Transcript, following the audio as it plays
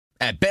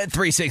At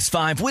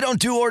Bet365, we don't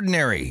do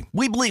ordinary.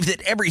 We believe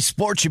that every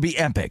sport should be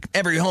epic.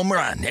 Every home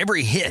run,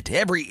 every hit,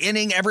 every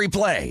inning, every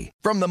play.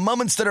 From the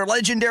moments that are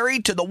legendary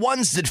to the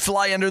ones that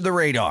fly under the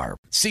radar.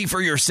 See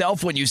for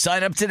yourself when you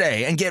sign up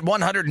today and get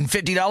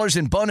 $150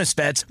 in bonus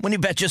bets when you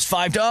bet just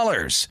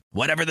 $5.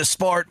 Whatever the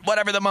sport,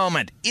 whatever the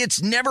moment,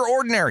 it's never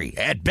ordinary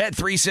at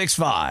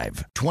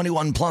Bet365.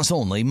 21 plus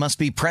only. Must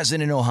be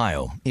present in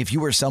Ohio. If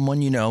you or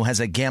someone you know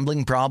has a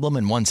gambling problem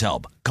and wants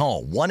help,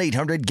 call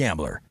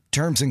 1-800-GAMBLER.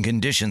 Terms and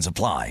conditions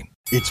apply.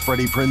 It's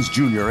Freddie Prinze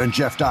Jr. and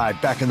Jeff Dye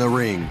back in the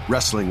ring.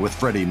 Wrestling with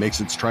Freddie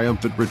makes its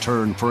triumphant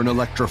return for an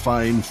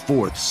electrifying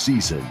 4th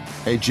season.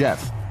 Hey,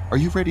 Jeff, are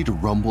you ready to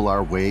rumble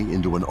our way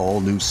into an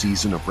all-new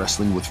season of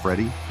Wrestling with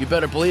Freddie? You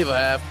better believe I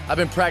have. I've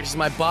been practicing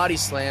my body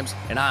slams,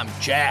 and I'm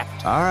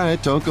jacked. All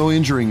right, don't go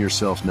injuring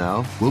yourself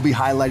now. We'll be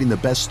highlighting the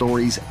best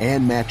stories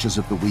and matches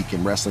of the week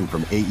in wrestling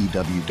from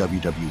AEW,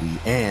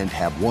 WWE, and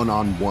have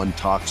one-on-one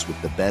talks with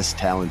the best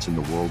talents in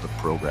the world of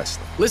pro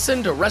wrestling.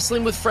 Listen to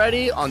Wrestling with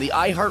Freddie on the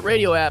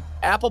iHeartRadio app,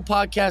 Apple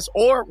Podcasts,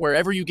 or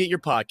wherever you get your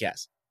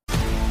podcasts.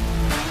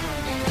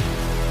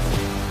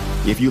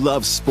 If you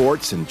love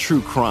sports and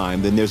true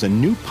crime, then there's a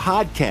new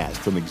podcast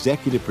from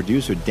executive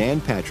producer Dan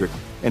Patrick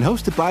and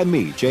hosted by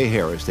me, Jay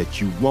Harris,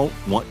 that you won't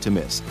want to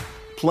miss.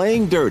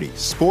 Playing Dirty: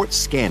 Sports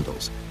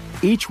Scandals.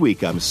 Each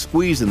week, I'm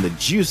squeezing the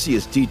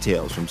juiciest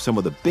details from some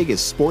of the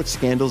biggest sports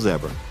scandals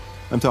ever.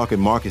 I'm talking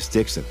Marcus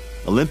Dixon,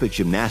 Olympic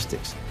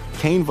gymnastics,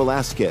 Cain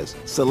Velasquez,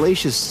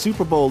 salacious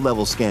Super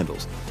Bowl-level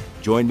scandals.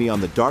 Join me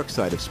on the dark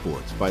side of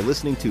sports by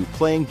listening to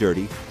Playing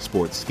Dirty: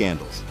 Sports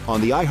Scandals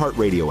on the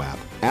iHeartRadio app,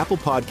 Apple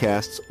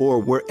Podcasts, or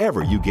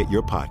wherever you get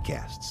your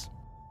podcasts.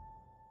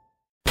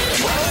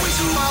 Always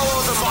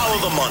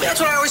follow the money. That's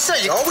what I always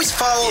say. You always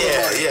follow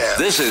the money. Yeah.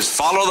 This is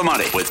Follow the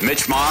Money with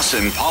Mitch Moss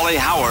and Paulie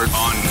Howard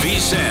on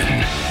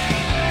VSiN.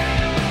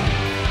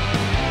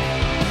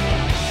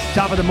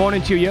 Top of the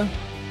morning to you.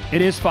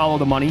 It is Follow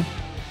the Money.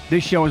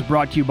 This show is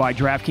brought to you by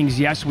DraftKings.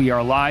 Yes, we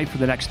are live for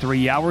the next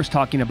 3 hours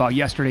talking about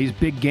yesterday's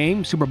big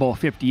game, Super Bowl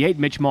 58.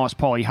 Mitch Moss,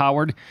 Paulie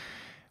Howard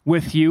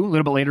with you. A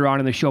little bit later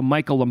on in the show,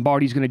 Michael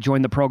Lombardi is going to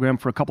join the program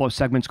for a couple of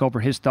segments, go over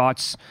his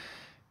thoughts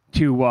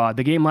to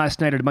the game last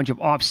night and a bunch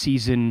of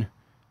off-season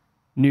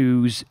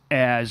news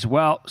as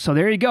well. So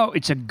there you go.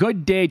 It's a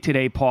good day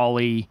today,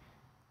 Paulie,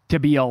 to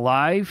be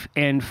alive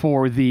and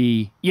for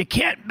the you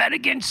can't bet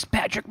against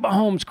Patrick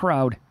Mahomes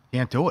crowd.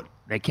 Can't do it.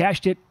 They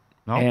cashed it.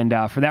 No. And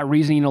for that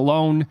reasoning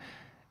alone,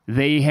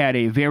 they had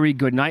a very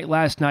good night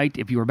last night.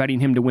 If you were betting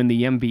him to win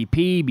the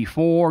MVP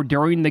before,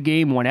 during the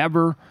game,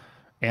 whenever,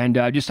 and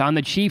just on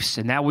the Chiefs,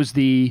 and that was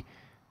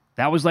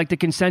like the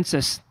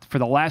consensus for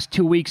the last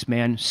 2 weeks,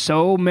 man.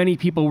 So many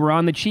people were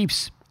on the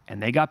Chiefs,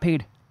 and they got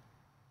paid.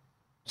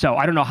 So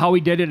I don't know how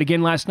he did it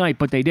again last night,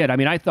 but they did. I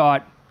mean, I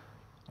thought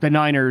the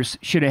Niners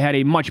should have had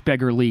a much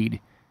bigger lead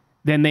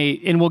than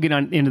and we'll get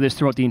into this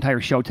throughout the entire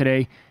show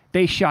today.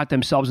 They shot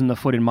themselves in the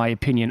foot, in my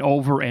opinion,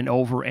 over and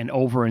over and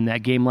over in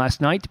that game last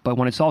night. But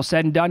when it's all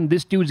said and done,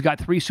 this dude's got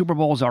 3 Super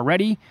Bowls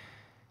already,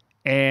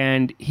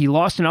 and he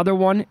lost another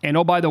one. And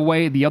oh, by the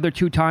way, the other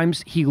 2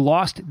 times, he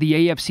lost the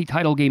AFC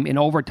title game in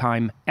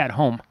overtime at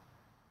home.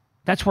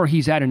 That's where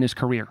he's at in his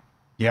career.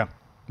 Yeah.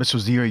 This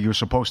was the year you were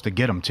supposed to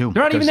get him, too.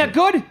 They're not even that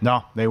good?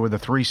 No, they were the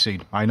 3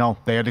 seed. I know.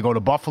 They had to go to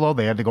Buffalo.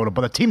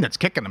 But the team that's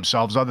kicking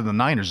themselves other than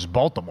Niners is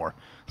Baltimore.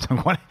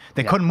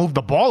 They couldn't move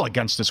the ball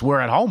against us.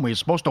 We're at home. We were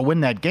supposed to win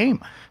that game.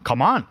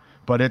 Come on.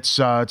 But it's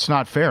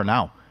not fair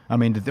now. I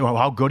mean,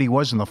 how good he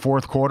was in the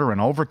fourth quarter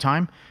and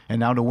overtime, and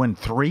now to win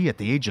 3 at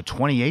the age of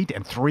 28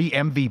 and 3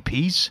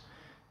 MVPs.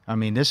 I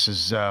mean, this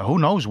is who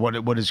knows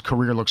what his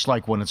career looks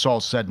like when it's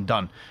all said and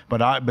done.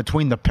 But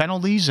between the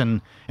penalties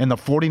and the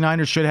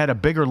 49ers should have had a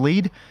bigger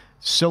lead,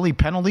 silly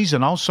penalties,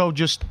 and also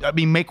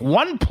make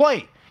one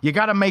play. You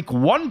got to make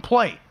one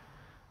play.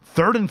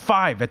 3rd and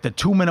 5 at the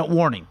 2-minute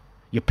warning.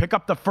 You pick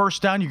up the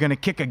first down, you're going to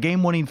kick a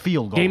game-winning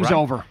field goal. Game's right?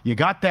 over. You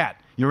got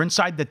that. You're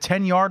inside the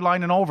 10-yard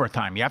line in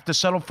overtime. You have to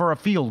settle for a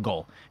field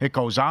goal. It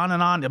goes on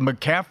and on.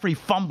 McCaffrey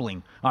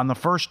fumbling on the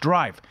first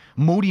drive.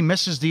 Moody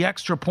misses the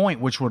extra point,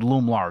 which would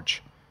loom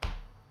large.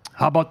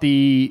 How about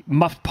the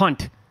muffed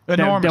punt?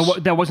 Enormous.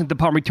 That wasn't the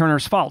punt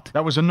returner's fault.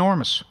 That was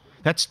enormous.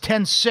 That's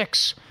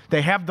 10-6.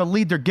 They have the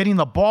lead. They're getting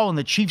the ball, and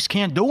the Chiefs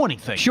can't do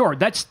anything. Sure,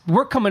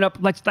 we're coming up.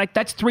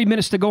 That's 3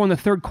 minutes to go in the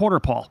third quarter,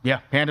 Paul.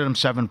 Yeah, handed them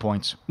 7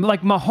 points.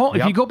 Like Mahomes,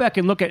 If you go back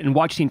and look at and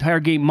watch the entire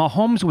game,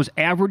 Mahomes was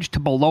average to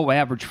below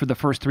average for the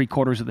first 3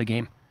 quarters of the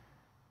game.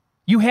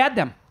 You had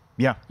them.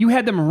 Yeah. You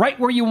had them right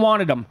where you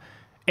wanted them.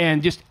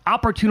 And just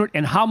opportunity,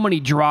 and how many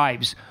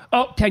drives.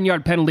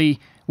 10-yard penalty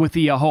with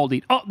the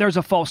holding. There's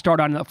a false start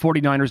on the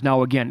 49ers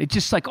now again. It's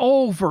just like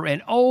over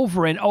and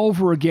over and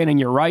over again, and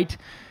you're right.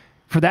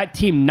 For that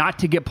team not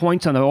to get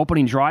points on the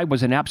opening drive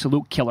was an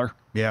absolute killer.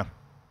 Yeah.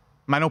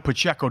 I know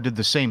Pacheco did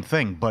the same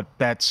thing, but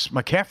that's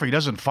McCaffrey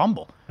doesn't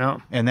fumble.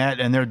 No. And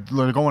they're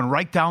going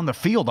right down the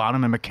field on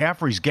him, and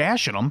McCaffrey's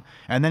gashing him,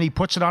 and then he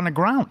puts it on the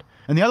ground.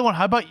 And the other one,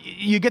 how about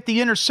you get the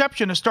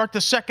interception to start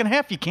the second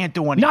half? You can't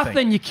do anything.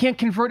 Nothing. You can't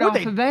convert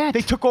off of that.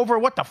 They took over,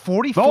 the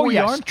 44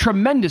 yards? yard?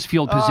 Tremendous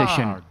field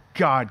position.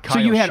 God, Kyle So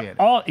you had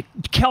Shanahan.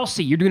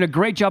 Kelsey. You're doing a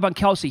great job on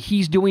Kelsey.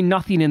 He's doing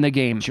nothing in the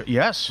game.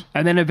 Yes.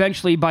 And then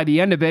eventually, by the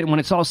end of it, when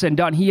it's all said and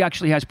done, he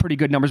actually has pretty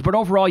good numbers. But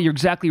overall, you're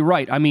exactly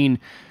right. I mean,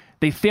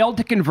 they failed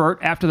to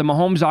convert after the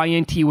Mahomes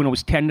INT when it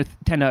was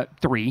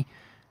 10-3.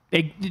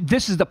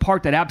 This is the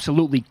part that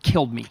absolutely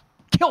killed me.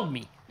 Killed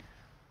me.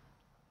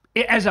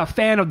 As a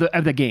fan of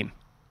the game.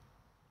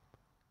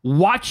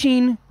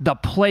 Watching the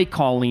play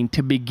calling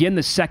to begin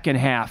the second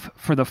half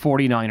for the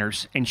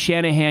 49ers, and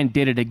Shanahan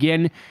did it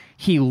again.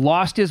 He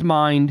lost his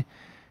mind.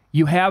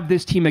 You have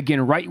this team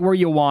again right where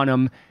you want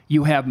them.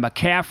 You have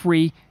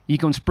McCaffrey. You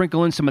can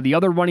sprinkle in some of the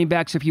other running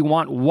backs if you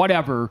want,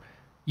 whatever.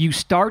 You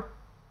start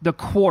the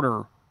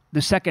quarter,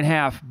 the second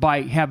half,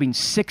 by having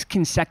 6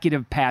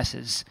 consecutive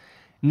passes,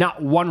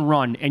 not one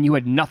run, and you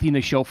had nothing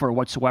to show for it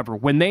whatsoever.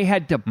 When they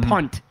had to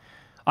punt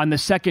on the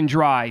second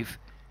drive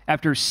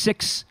after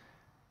 6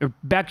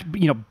 back,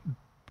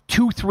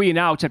 2 3 and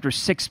outs after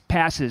 6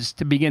 passes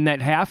to begin that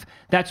half,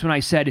 that's when I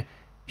said,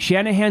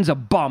 Shanahan's a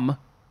bum.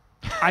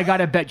 I got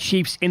to bet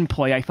Chiefs in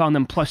play. I found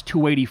them plus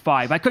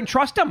 285. I couldn't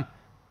trust him.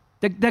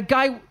 The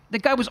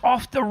guy was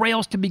off the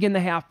rails to begin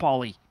the half,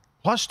 Paulie.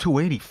 Plus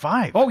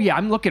 285. Oh, yeah,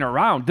 I'm looking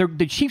around.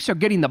 The Chiefs are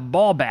getting the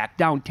ball back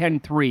down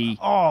 10-3.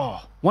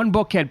 Oh. One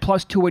book had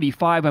plus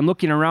 285. I'm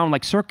looking around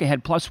like Circa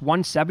had plus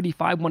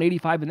 175,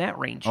 185 in that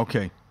range.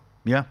 Okay.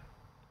 Yeah.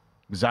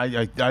 Because I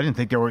didn't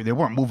think they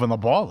weren't moving the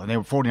ball, and the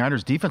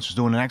 49ers defense was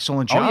doing an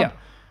excellent job.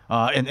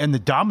 Oh, yeah. And the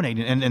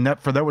dominating, and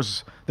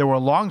there were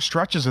long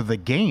stretches of the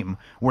game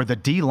where the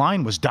D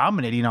line was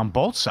dominating on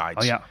both sides.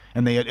 Oh, yeah.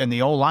 And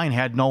the O line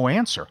had no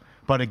answer.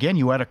 But again,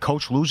 you had a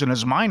coach losing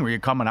his mind where you're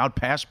coming out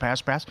pass.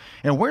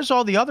 And where's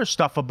all the other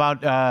stuff about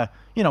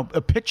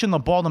pitching the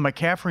ball to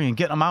McCaffrey and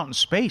getting him out in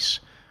space?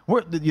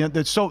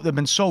 They've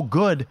been so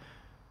good.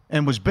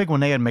 And was big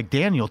when they had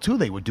McDaniel too.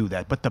 They would do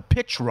that, but the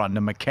pitch run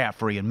to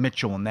McCaffrey and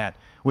Mitchell and that,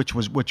 which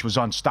was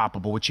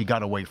unstoppable, which he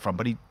got away from.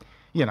 But it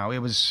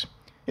was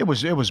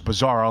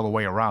bizarre all the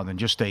way around, and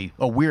just a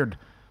weird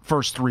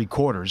first 3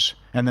 quarters,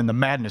 and then the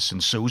madness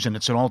ensues, and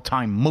it's an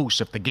all-time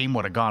moose if the game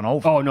would have gone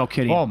over. Oh, no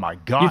kidding. Oh my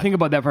God! You think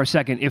about that for a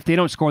second. If they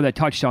don't score that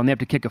touchdown, they have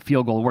to kick a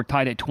field goal. We're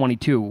tied at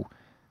 22.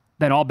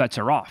 Then all bets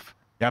are off.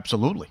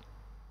 Absolutely.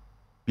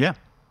 Yeah.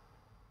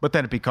 But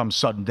then it becomes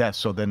sudden death,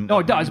 so then... No,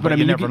 it does, but I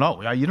mean... You never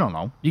know. You don't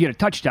know. You get a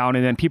touchdown,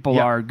 and then people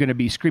are going to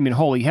be screaming,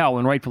 holy hell,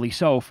 and rightfully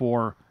so,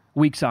 for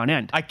weeks on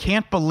end. I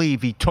can't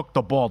believe he took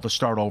the ball to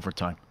start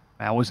overtime.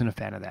 I wasn't a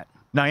fan of that.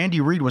 Now,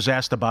 Andy Reid was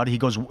asked about it. He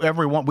goes,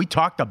 we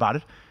talked about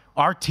it.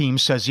 Our team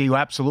says you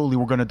absolutely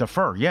were going to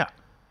defer. Yeah.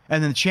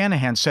 And then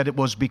Shanahan said it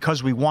was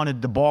because we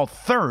wanted the ball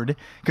third,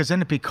 because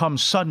then it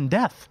becomes sudden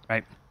death.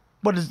 Right.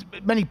 But as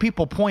many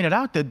people pointed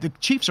out, that the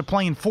Chiefs are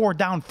playing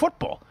 4-down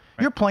football.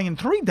 Right. You're playing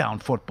 3-down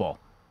football.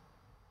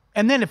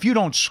 And then if you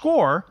don't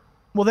score,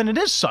 well, then it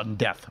is sudden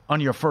death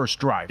on your first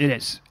drive. It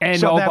is. And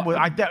so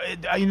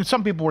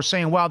some people were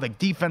saying, well, the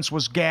defense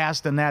was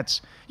gassed, and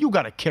you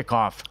got to kick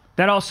off.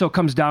 That also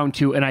comes down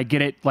to, and I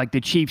get it, like the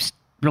Chiefs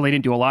really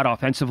didn't do a lot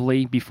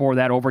offensively before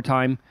that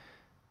overtime.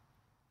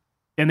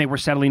 And they were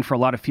settling for a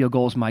lot of field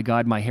goals. My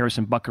God, my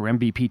Harrison Butker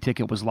MVP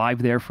ticket was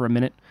live there for a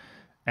minute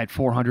at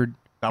 400.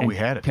 Oh, we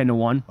had it.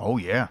 10-1. Oh,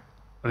 yeah.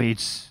 I mean,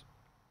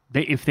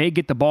 if they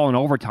get the ball in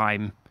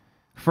overtime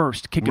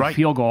first, kick a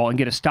field goal and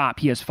get a stop,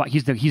 he's the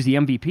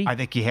MVP. I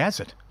think he has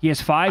it. He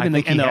has 5 in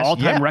the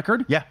all-time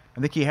record? Yeah,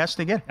 I think he has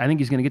to get it. I think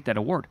he's going to get that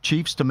award.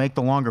 Chiefs to make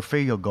the longer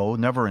field goal,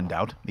 never in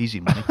doubt. Easy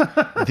money.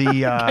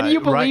 Can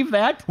you believe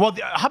that? Well,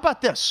 how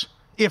about this?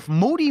 If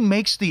Moody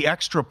makes the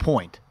extra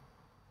point,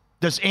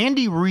 does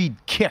Andy Reid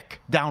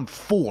kick down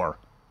 4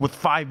 with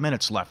 5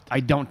 minutes left? I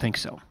don't think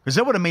so. Because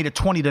that would have made it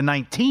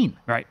 20-19.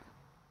 Right.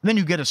 Then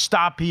you get a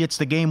stop. He hits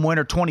the game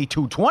winner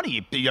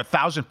 22-20.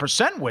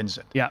 1,000% wins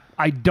it. Yeah,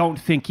 I don't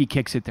think he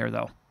kicks it there,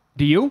 though.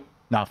 Do you?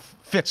 No,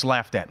 Fitz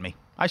laughed at me.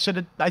 I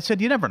said,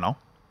 you never know.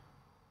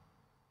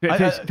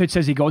 Fitz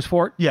says he goes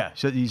for it? Yeah,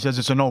 he says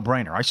it's a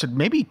no-brainer. I said,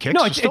 maybe he kicks.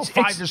 No, there's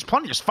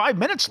plenty. There's 5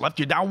 minutes left.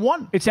 You're down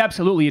 1. It's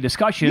absolutely a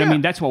discussion. Yeah. I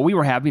mean, that's what we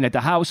were having at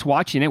the house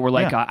watching it. We're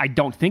like, I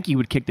don't think he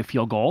would kick the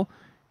field goal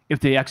if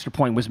the extra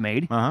point was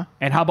made. Uh-huh.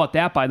 And how about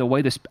that, by the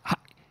way?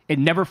 It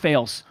never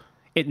fails.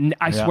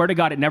 I swear to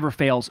God, it never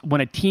fails.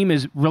 When a team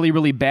is really,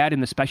 really bad in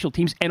the special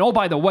teams, and oh,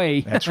 by the way,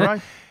 that's right.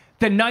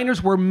 The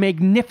Niners were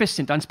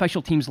magnificent on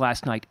special teams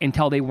last night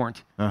until they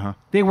weren't. Uh-huh.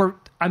 They were,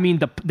 I mean,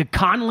 the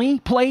Conley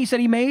plays that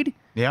he made,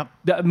 yep.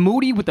 The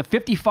Moody with the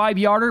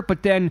 55-yarder,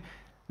 but then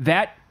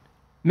that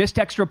missed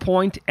extra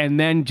point, and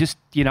then just,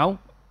 Ray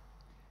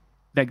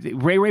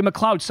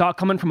McLeod saw it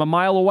coming from a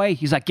mile away.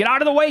 He's like, get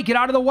out of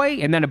the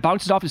way, and then it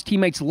bounces off his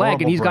teammate's leg,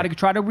 Horrible and he's break. got to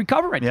try to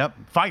recover it. Yep,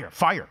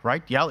 fire,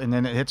 right? Yeah, and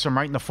then it hits him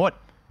right in the foot.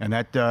 And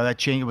that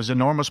change, it was an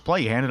enormous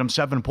play. He handed him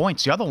 7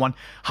 points. The other one,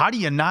 how do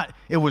you not?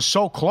 It was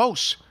so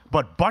close,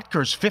 but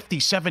Butker's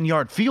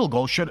 57-yard field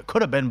goal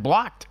could have been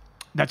blocked.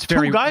 That's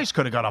Two guys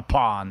could have got a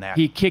paw on that.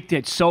 He kicked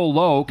it so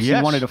low because Yes.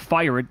 he wanted to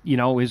fire it,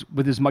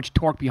 with as much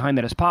torque behind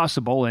that as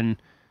possible. And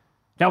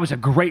that was a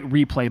great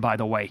replay, by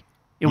the way.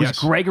 It was Yes.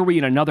 Gregory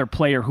and another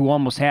player who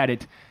almost had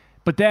it.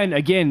 But then,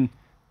 again,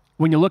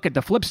 when you look at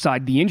the flip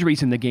side, the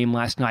injuries in the game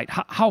last night,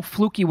 how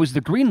fluky was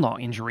the Greenlaw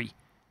injury?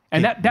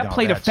 And that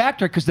played a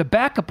factor because the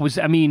backup was,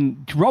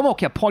 Romo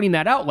kept pointing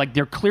that out. Like,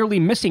 they're clearly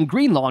missing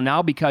Greenlaw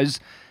now because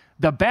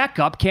the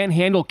backup can't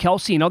handle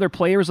Kelsey and other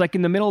players like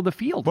in the middle of the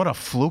field. What a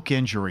fluke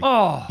injury.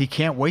 Oh. He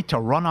can't wait to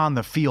run on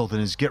the field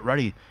and get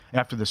ready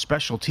after the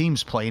special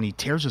teams play, and he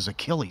tears his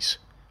Achilles.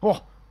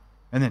 Oh.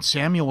 And then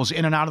Samuel was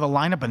in and out of the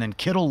lineup, and then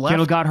Kittle left.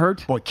 Kittle got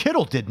hurt? Boy,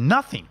 Kittle did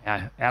nothing.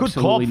 Absolutely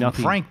Good call from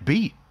nothing. Frank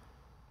B.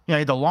 Yeah, he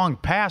had the long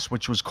pass,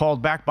 which was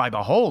called back by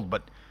the hold,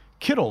 but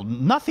Kittle,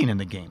 nothing in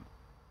the game.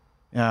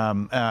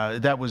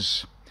 That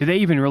was... Did they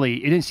even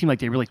really... It didn't seem like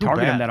they really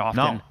targeted him that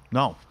often.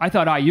 No. I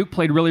thought Ayuk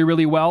played really,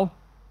 really well.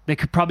 They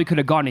probably could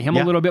have gone to him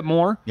a little bit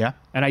more. Yeah.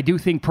 And I do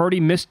think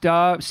Purdy missed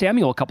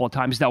Samuel a couple of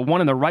times. That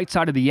one on the right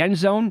side of the end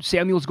zone,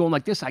 Samuel's going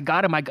like this. I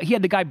got him. He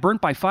had the guy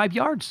burnt by 5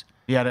 yards.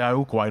 He had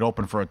Ayuk wide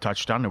open for a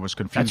touchdown. There was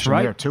confusion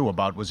there, too,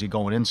 about was he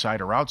going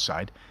inside or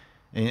outside.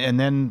 And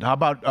then how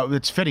about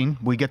it's fitting.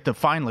 We get the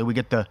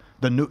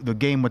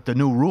game with the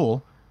new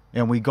rule,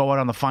 and we go out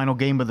on the final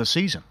game of the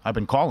season. I've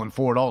been calling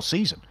for it all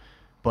season.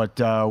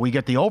 But we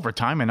get the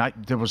overtime, and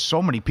there was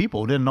so many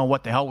people who didn't know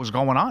what the hell was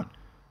going on.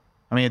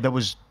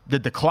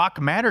 Did the clock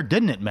matter?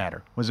 Didn't it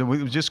matter? Was it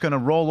just going to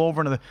roll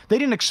over into they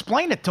didn't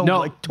explain it till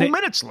 2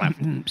 minutes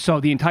left. So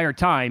the entire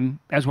time,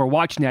 as we're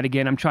watching that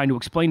again, I'm trying to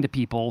explain to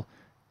people,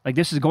 like,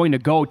 this is going to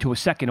go to a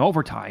second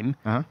overtime.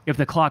 Uh-huh. If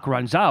the clock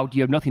runs out,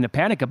 you have nothing to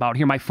panic about.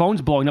 Here, my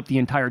phone's blowing up the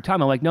entire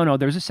time. I'm like, no,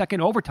 there's a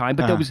second overtime.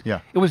 But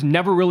it was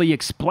never really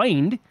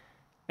explained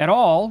at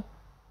all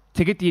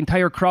to get the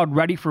entire crowd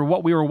ready for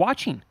what we were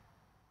watching.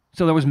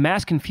 So there was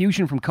mass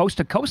confusion from coast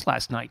to coast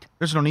last night.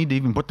 There's no need to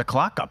even put the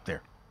clock up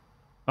there.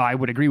 I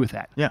would agree with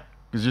that. Yeah,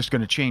 because it's just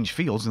going to change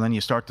fields, and then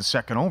you start the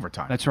second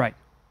overtime. That's right.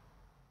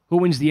 Who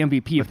wins the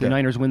MVP if the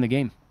Niners win the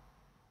game?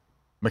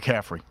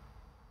 McCaffrey.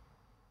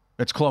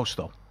 It's close,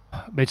 though.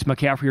 It's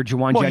McCaffrey or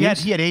Juwan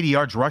Jennings? He had 80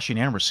 yards rushing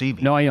and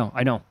receiving. No,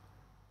 I know.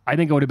 I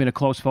think it would have been a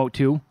close vote,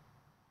 too.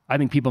 I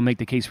think people make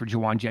the case for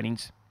Juwan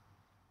Jennings.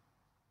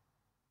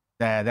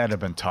 That'd have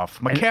been tough.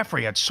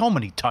 McCaffrey had so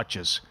many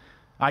touches.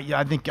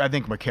 I think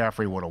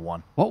McCaffrey would have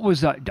won. What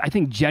was I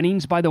think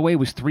Jennings, by the way,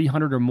 was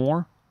 300 or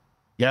more.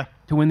 Yeah.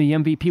 To win the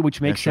MVP, which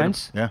makes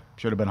sense. Yeah,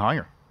 should have been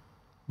higher.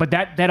 But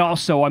that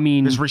also,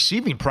 his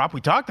receiving prop,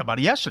 we talked about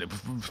it yesterday,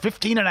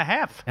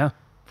 15.5. Yeah.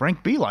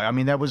 Frank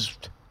Beeline, that was...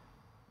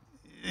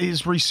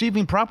 His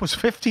receiving prop was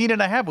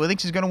 15.5. Who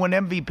thinks he's going to win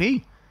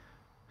MVP?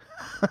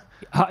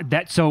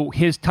 So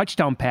his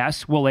touchdown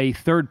pass, will a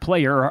third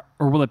player,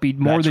 or will it be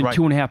more than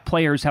 2.5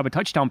 players have a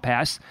touchdown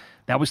pass?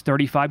 That was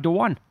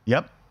 35-1.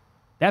 Yep.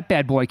 That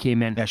bad boy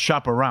came in. Yeah,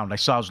 shop around. I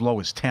saw as low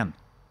as 10.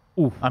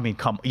 Oof.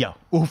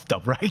 Oofed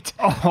up, right?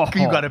 Oh.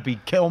 You got to be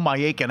kill my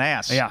aching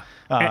ass. Yeah.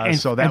 And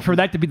for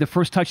that to be the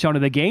first touchdown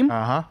of the game,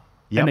 yep.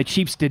 And the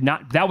Chiefs did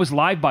not. That was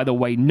live, by the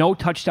way. No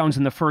touchdowns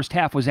in the first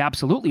half was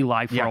absolutely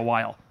live for a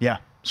while. Yeah.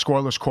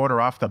 Scoreless quarter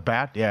off the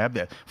bat. Yeah.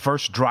 The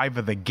first drive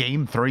of the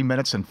game, 3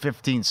 minutes and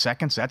 15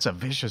 seconds. That's a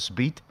vicious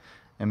beat.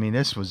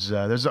 This was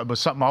there's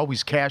something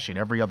always cashing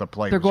every other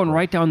play. They're going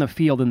right down the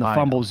field, and the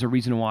fumble is the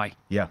reason why.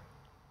 Yeah.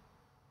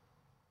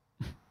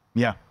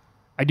 Yeah.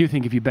 I do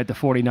think if you bet the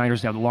 49ers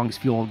to have the longest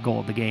field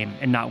goal of the game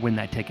and not win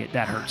that ticket,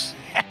 that hurts.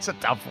 That's a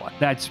tough one.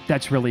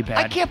 That's really bad.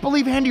 I can't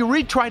believe Andy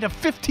Reid tried a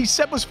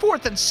 57, was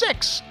 4th and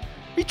 6.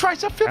 He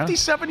tries a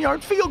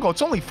 57-yard field goal.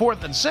 It's only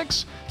 4th and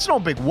 6. It's no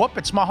big whoop.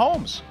 It's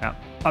Mahomes. Yeah.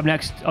 Up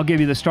next, I'll give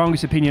you the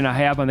strongest opinion I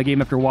have on the game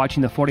after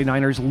watching the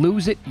 49ers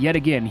lose it yet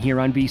again here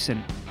on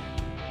VSiN.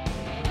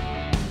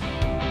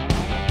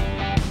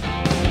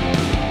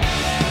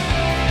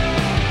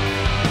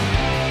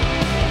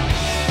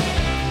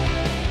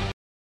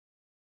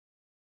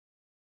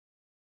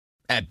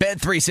 At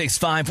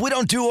Bet365, we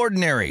don't do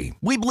ordinary.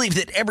 We believe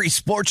that every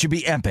sport should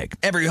be epic.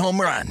 Every home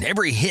run,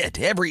 every hit,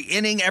 every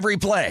inning, every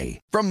play.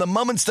 From the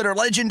moments that are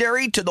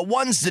legendary to the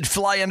ones that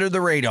fly under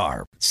the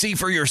radar. See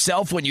for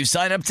yourself when you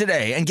sign up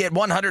today and get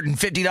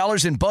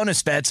 $150 in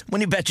bonus bets when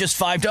you bet just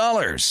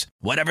 $5.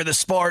 Whatever the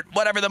sport,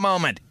 whatever the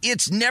moment,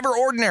 it's never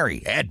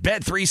ordinary at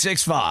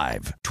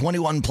Bet365.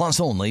 21 plus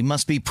only.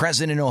 Must be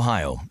present in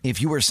Ohio.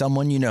 If you or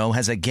someone you know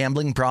has a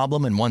gambling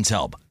problem and wants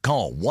help,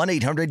 call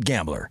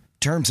 1-800-GAMBLER.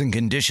 Terms and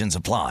conditions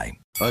apply.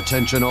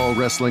 Attention all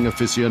wrestling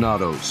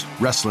aficionados.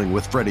 Wrestling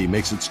with Freddie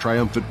makes its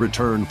triumphant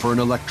return for an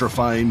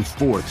electrifying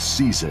 4th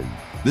season.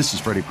 This is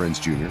Freddie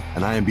Prinze Jr.,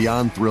 and I am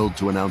beyond thrilled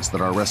to announce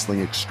that our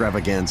wrestling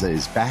extravaganza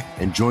is back,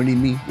 and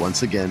joining me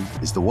once again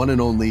is the one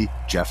and only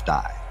Jeff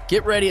Dye.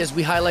 Get ready as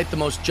we highlight the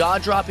most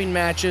jaw-dropping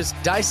matches,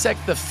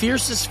 dissect the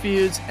fiercest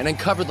feuds, and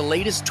uncover the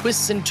latest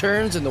twists and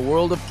turns in the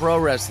world of pro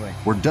wrestling.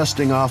 We're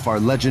dusting off our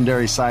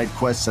legendary side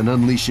quests and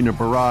unleashing a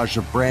barrage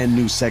of brand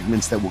new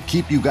segments that will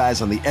keep you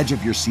guys on the edge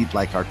of your seat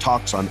like our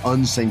talks on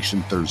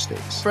Unsanctioned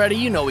Thursdays. Freddie,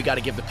 you know we got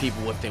to give the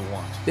people what they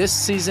want. This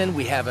season,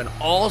 we have an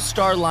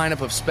all-star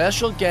lineup of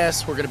special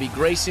guests who are going to be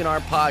gracing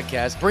our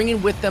podcast,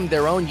 bringing with them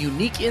their own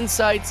unique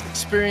insights,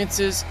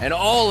 experiences, and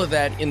all of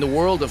that in the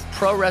world of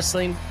pro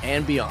wrestling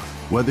and beyond.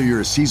 Whether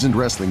you're a seasoned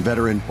wrestling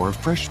veteran or a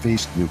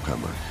fresh-faced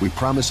newcomer, we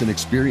promise an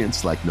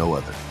experience like no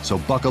other. So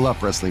buckle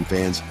up, wrestling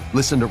fans.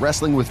 Listen to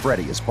Wrestling with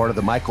Freddie as part of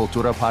the My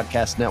Cultura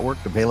Podcast Network,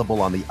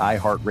 available on the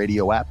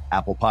iHeartRadio app,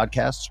 Apple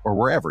Podcasts, or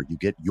wherever you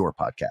get your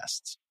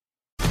podcasts.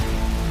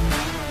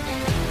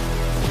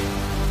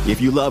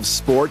 If you love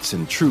sports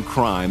and true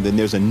crime, then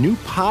there's a new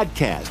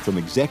podcast from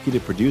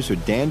executive producer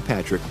Dan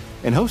Patrick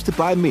and hosted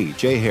by me,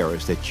 Jay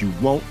Harris, that you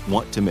won't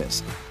want to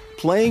miss.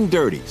 Playing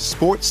Dirty: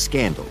 Sports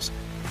Scandals.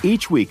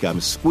 Each week,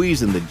 I'm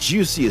squeezing the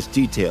juiciest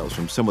details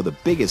from some of the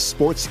biggest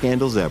sports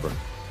scandals ever.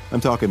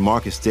 I'm talking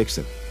Marcus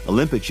Dixon,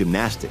 Olympic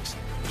gymnastics,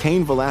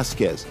 Cain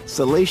Velasquez,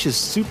 salacious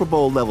Super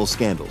Bowl-level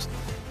scandals.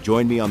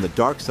 Join me on the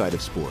dark side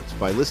of sports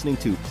by listening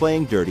to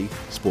Playing Dirty: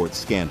 Sports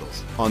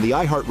Scandals on the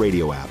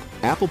iHeartRadio app,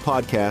 Apple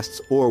Podcasts,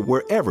 or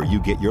wherever you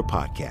get your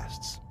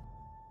podcasts.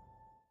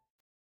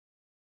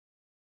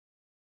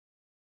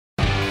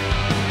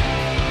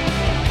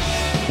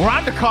 We're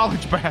on to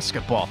college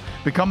basketball.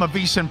 Become a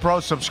VSiN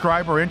Pro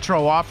subscriber.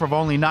 Intro offer of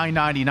only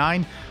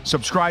 $9.99.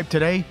 Subscribe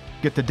today.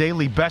 Get the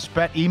daily best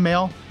bet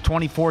email,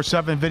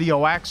 24/7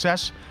 video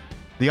access,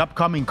 the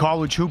upcoming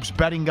college hoops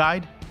betting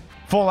guide,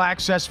 full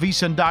access,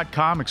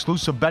 VSiN.com,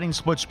 exclusive betting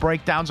splits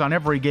breakdowns on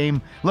every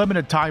game,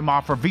 limited time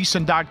offer,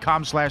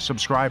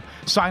 VSiN.com/subscribe.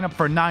 Sign up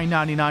for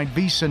 $9.99,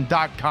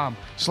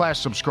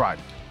 VSiN.com/subscribe.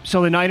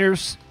 So the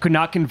Niners could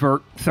not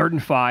convert 3rd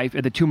and 5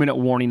 at the 2-minute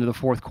warning of the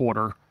fourth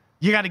quarter.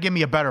 You got to give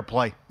me a better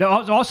play.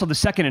 Also, the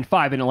 2nd and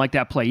 5, I didn't like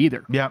that play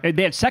either. Yeah.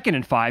 They had 2nd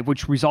and 5,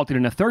 which resulted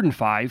in a 3rd and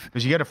 5.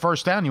 Because you get a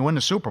first down, you win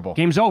the Super Bowl.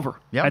 Game's over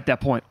Yep. at that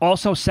point.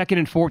 Also, 2nd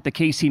and 4 at the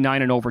KC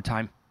 9 in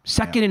overtime.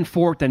 2nd and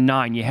 4 at the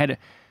 9. You had,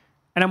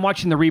 and I'm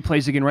watching the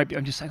replays again. Right,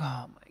 I'm just like, oh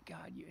my God.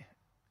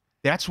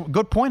 That's a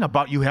good point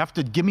about you have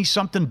to give me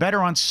something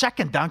better on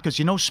 2nd down because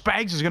you know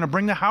Spags is going to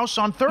bring the house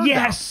on 3rd down.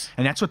 Yes.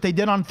 And that's what they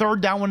did on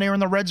 3rd down when they were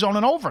in the red zone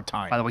in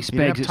overtime. By the way,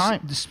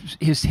 Spags,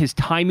 his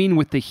timing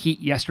with the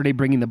Heat yesterday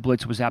bringing the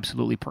blitz was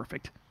absolutely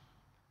perfect.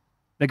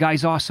 The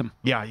guy's awesome.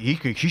 Yeah, he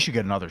should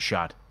get another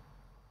shot.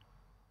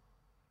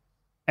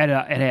 As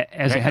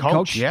a head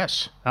coach?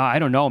 Yes. I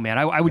don't know, man.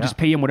 I would just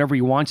pay him whatever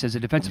he wants as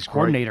a defensive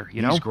coordinator.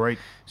 You know, he's great.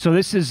 So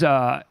this is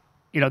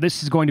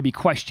this is going to be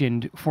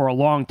questioned for a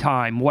long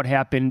time. What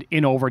happened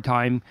in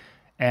overtime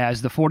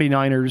as the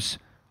 49ers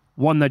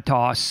won the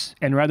toss,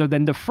 and rather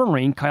than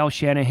deferring, Kyle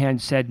Shanahan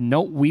said,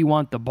 "No, we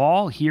want the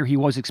ball." Here he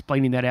was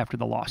explaining that after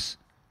the loss.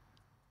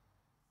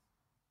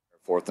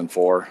 4th and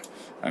 4.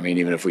 I mean,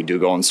 even if we do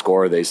go and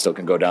score, they still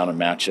can go down and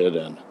match it.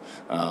 And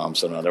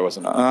so, no, there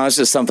wasn't. It's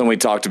just something we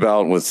talked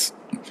about with,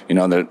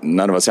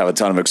 none of us have a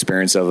ton of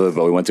experience of it,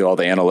 but we went through all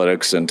the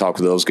analytics and talked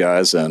with those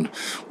guys, and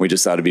we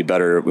just thought it'd be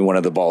better. We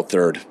wanted the ball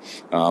 3rd.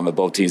 If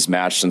both teams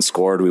matched and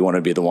scored, we wanted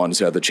to be the ones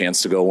who had the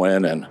chance to go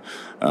win. And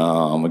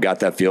we got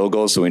that field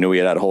goal, so we knew we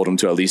had to hold them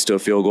to at least to a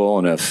field goal.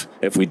 And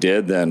if we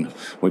did, then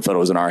we felt it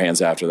was in our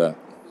hands after that.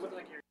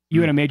 You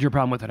had a major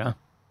problem with it, huh?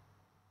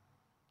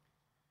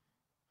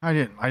 I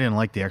didn't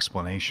like the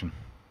explanation.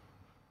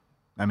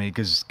 I mean,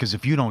 because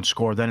if you don't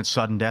score, then it's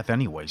sudden death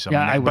anyways.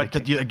 But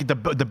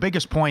the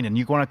biggest point, and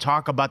you want to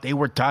talk about they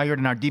were tired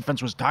and our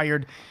defense was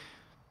tired.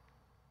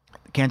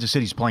 Kansas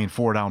City's playing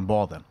 4-down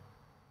ball then.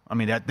 I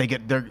mean,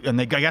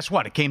 guess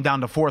what? It came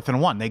down to 4th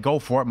and 1. They go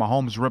for it.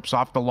 Mahomes rips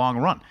off the long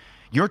run.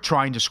 You're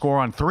trying to score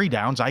on 3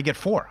 downs. I get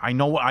 4. I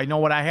know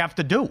what I have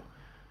to do.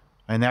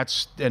 And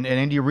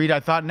Andy Reid,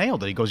 I thought,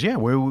 nailed it. He goes, yeah,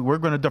 we're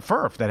going to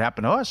defer if that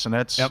happened to us. And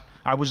that's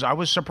I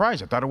was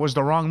surprised. I thought it was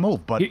the wrong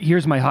move. But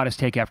here's my hottest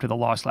take after the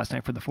loss last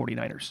night for the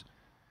 49ers.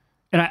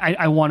 And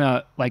I want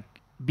to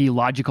be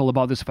logical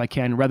about this if I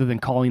can, rather than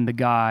calling the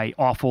guy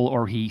awful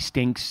or he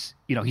stinks.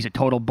 He's a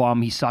total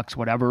bum. He sucks,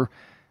 whatever.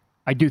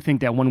 I do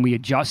think that when we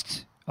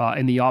adjust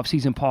in the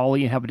offseason,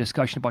 Paulie, and have a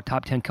discussion about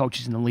top 10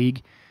 coaches in the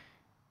league,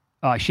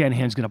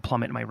 Shanahan's going to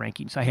plummet in my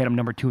rankings. I had him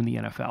number 2 in the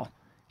NFL.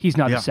 He's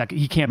not the second.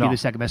 He can't be the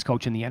second best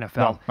coach in the NFL.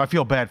 No, I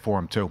feel bad for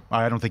him too.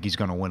 I don't think he's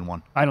going to win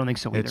one. I don't think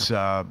so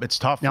either. It's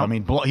tough. No. I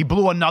mean, he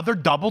blew another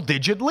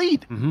double-digit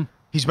lead. Mm-hmm.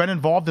 He's been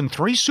involved in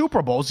 3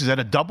 Super Bowls. He's had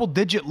a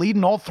double-digit lead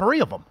in all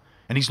 3 of them,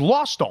 and he's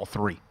lost all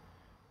 3.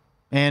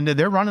 And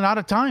they're running out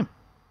of time.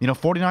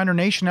 49er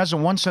Nation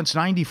hasn't won since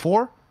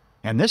 '94,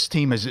 and this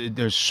team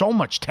there's so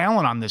much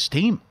talent on this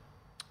team.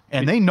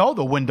 And they know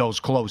the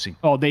window's closing.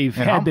 Oh, they've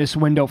had this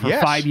window for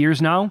 5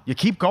 years now? You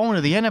keep going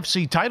to the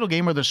NFC title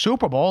game or the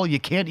Super Bowl, you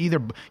can't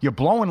you're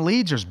blowing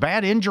leads, there's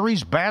bad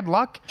injuries, bad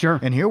luck. Sure.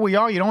 And here we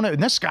are,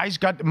 and this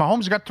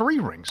Mahomes got 3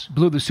 rings.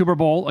 Blew the Super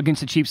Bowl against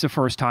the Chiefs the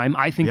first time.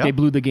 I think they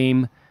blew the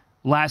game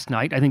last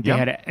night. I think they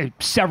had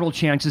several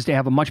chances to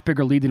have a much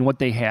bigger lead than what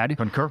they had.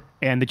 Concur.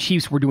 And the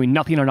Chiefs were doing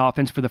nothing on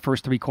offense for the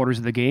first 3 quarters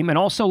of the game. And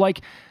also,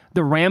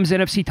 the Rams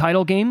NFC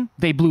title game,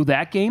 they blew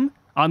that game.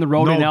 On the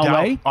road in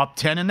L.A. Up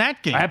 10 in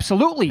that game.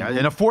 Absolutely.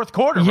 In a fourth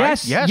quarter,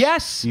 yes, right?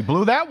 Yes. He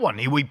blew that one.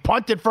 We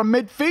punted from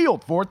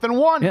midfield, 4th and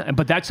 1. Yeah,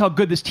 but that's how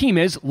good this team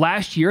is.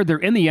 Last year, they're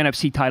in the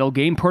NFC title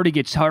game. Purdy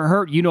gets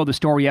hurt. You know the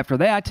story after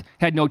that.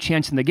 Had no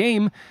chance in the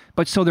game.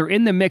 But so they're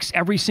in the mix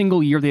every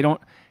single year. They don't.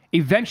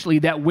 Eventually,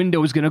 that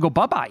window is going to go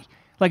bye-bye.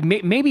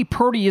 Maybe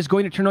Purdy is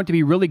going to turn out to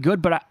be really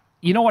good, but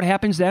you know what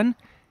happens then?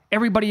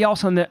 everybody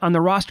else on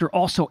the roster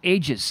also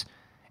ages,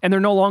 and they're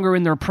no longer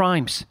in their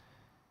primes.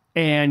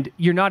 And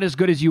you're not as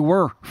good as you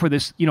were for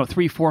this,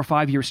 3, 4,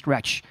 5 year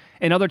stretch.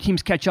 And other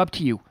teams catch up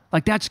to you.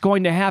 Like, that's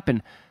going to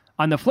happen.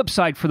 On the flip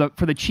side, for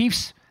the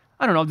Chiefs,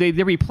 I don't know, they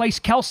replace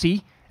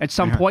Kelsey at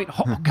some point.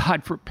 Oh,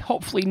 God,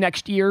 hopefully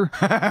next year.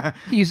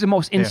 He's the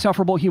most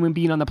insufferable human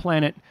being on the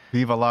planet.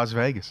 Viva Las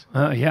Vegas.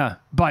 Yeah.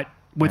 But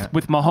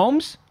with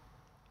Mahomes,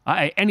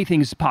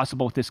 anything is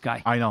possible with this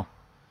guy. I know.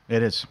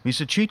 It is.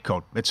 He's a cheat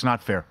code. It's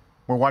not fair.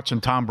 We're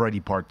watching Tom Brady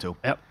Part 2.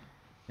 Yep.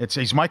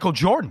 He's Michael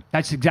Jordan.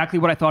 That's exactly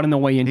what I thought in the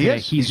way in today.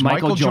 He's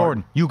Michael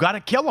Jordan. You got to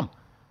kill him.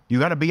 You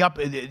got to be up.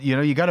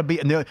 You got to be.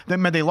 And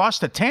they lost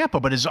to Tampa,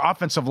 but his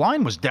offensive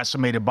line was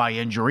decimated by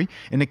injury,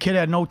 and the kid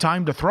had no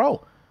time to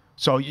throw.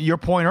 So your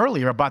point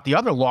earlier about the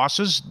other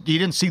losses, you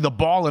didn't see the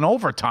ball in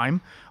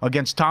overtime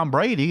against Tom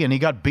Brady, and he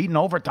got beaten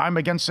overtime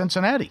against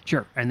Cincinnati.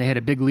 Sure, and they had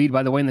a big lead,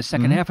 by the way, in the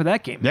second half of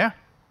that game. Yeah.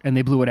 And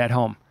they blew it at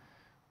home.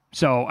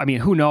 So,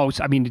 who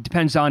knows? It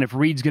depends on if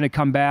Reed's going to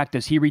come back.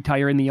 Does he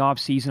retire in the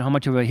offseason? How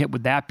much of a hit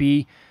would that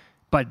be?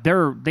 But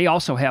they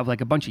also have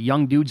like a bunch of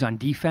young dudes on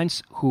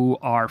defense who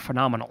are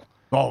phenomenal.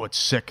 Oh, it's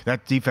sick.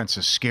 That defense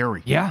is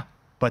scary. Yeah.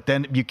 But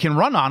then you can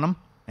run on them.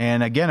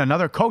 And again,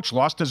 another coach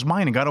lost his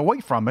mind and got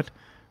away from it.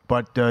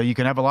 But you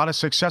can have a lot of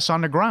success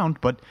on the ground.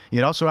 But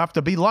you also have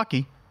to be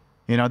lucky.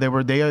 They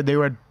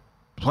had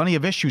plenty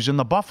of issues in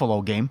the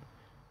Buffalo game.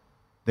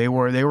 They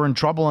were in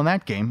trouble in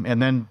that game.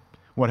 And then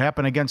what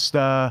happened against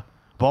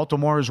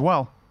Baltimore as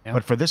well. Yeah.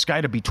 But for this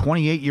guy to be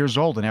 28 years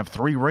old and have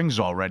 3 rings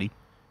already,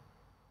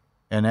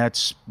 and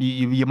that's,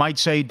 you might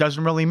say, it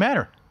doesn't really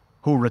matter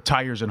who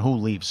retires and who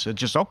leaves. It's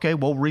just, okay,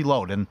 we'll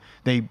reload. And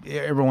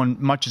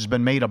much has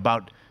been made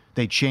about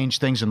they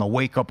changed things, and the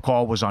wake-up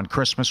call was on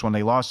Christmas when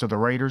they lost to the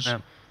Raiders.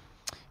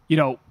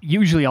 Yeah.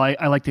 Usually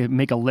I like to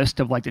make a list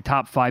of like the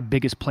top 5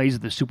 biggest plays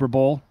of the Super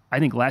Bowl. I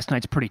think last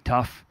night's pretty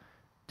tough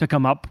to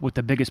come up with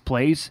the biggest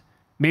plays.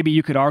 Maybe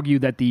you could argue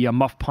that the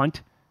muff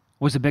punt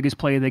was the biggest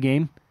play of the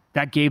game.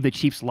 That gave the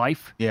Chiefs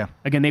life. Yeah.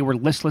 Again, they were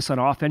listless on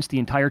offense the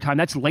entire time.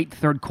 That's late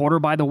third quarter,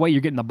 by the way.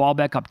 You're getting the ball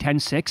back up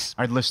 10-6.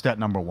 I'd list that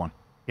number 1.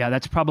 Yeah,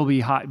 that's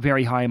probably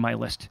very high in my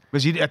list.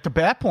 Because at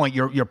that point,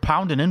 you're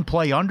pounding in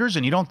play unders,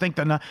 and you don't think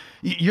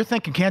you're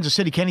thinking Kansas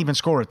City can't even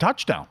score a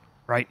touchdown.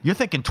 Right. You're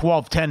thinking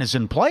 12-10 is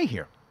in play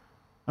here.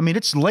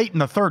 It's late in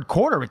the third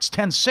quarter. It's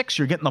 10-6.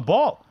 You're getting the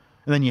ball.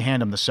 And then you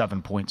hand them the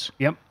 7 points.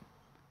 Yep.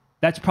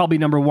 That's probably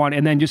number 1.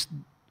 And then just,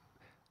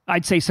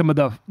 I'd say some of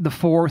the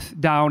fourth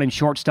down and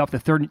short stuff,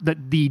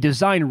 the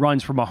design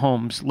runs for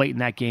Mahomes late in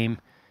that game,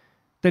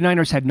 the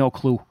Niners had no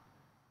clue.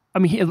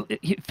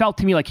 It felt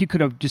to me like he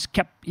could have just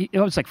kept, it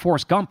was like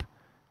Forrest Gump.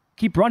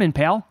 Keep running,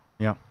 pal.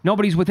 Yeah.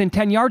 Nobody's within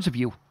 10 yards of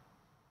you.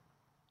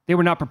 They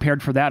were not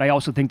prepared for that. I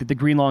also think that the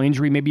Greenlaw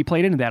injury maybe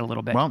played into that a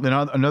little bit. Well, then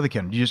another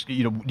kid, you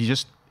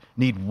just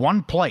need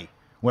one play,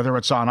 whether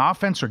it's on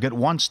offense or get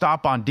one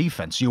stop on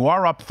defense. You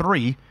are up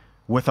 3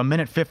 with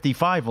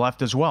 1:55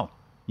 left as well.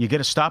 You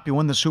get a stop, you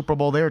win the Super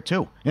Bowl there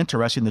too.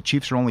 Interesting, the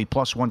Chiefs are only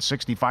plus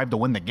 165 to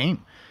win the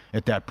game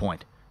at that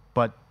point.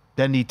 But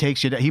then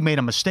he made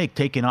a mistake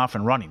taking off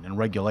and running in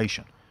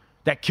regulation.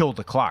 That killed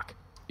the clock.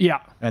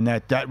 Yeah. And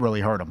that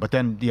really hurt him. But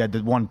then you had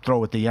the one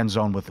throw at the end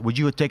zone. Would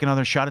you have taken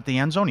another shot at the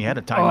end zone? You had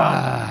a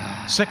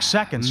timeout. 6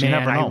 seconds. Man, you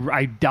never know.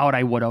 I doubt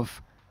I would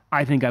have.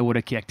 I think I would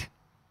have kicked.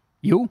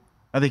 You?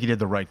 I think you did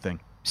the right thing.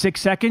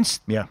 6 seconds?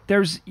 Yeah.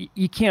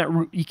 You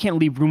can't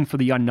leave room for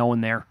the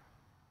unknown there.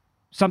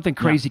 Something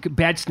crazy. Yeah.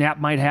 Bad snap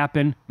might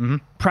happen. Mm-hmm.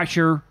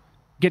 Pressure.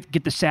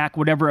 Get the sack,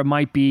 whatever it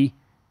might be.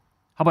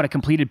 How about a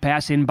completed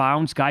pass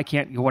inbounds? Guy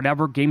can't,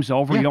 whatever, game's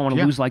over. You don't want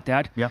to lose like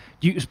that. Yeah.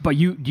 Do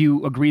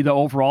you agree, though,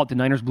 overall, the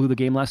Niners blew the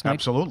game last night?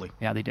 Absolutely.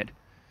 Yeah, they did.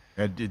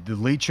 The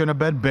lead shouldn't have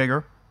been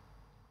bigger.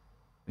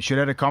 They should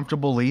have had a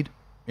comfortable lead.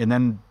 And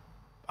then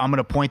I'm going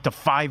to point to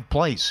 5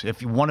 plays.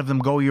 If one of them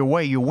go your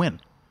way, you win.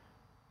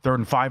 3rd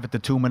and 5 at the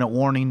 2-minute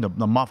warning,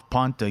 the muff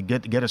punt to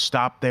get a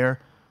stop there.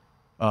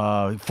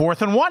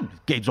 4th and 1.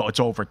 It's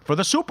over for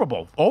the Super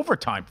Bowl.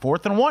 Overtime,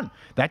 4th and 1.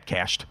 That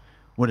cashed.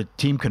 With a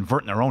team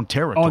converting their own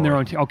territory. Oh, in their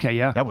own okay,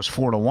 yeah. That was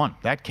 4-1.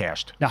 That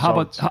cashed. Now, how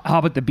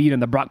about the beat on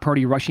the Brock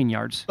Purdy rushing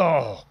yards?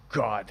 Oh,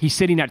 God. He's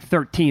sitting at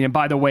 13. And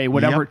by the way,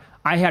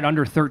 I had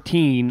under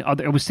 13.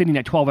 It was sitting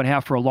at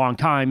 12.5 for a long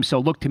time. So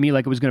it looked to me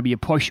like it was going to be a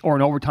push or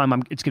an overtime.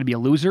 It's going to be a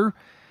loser.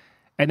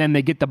 And then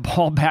they get the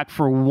ball back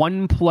for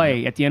one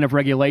play at the end of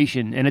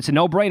regulation. And it's a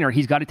no-brainer.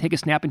 He's got to take a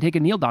snap and take a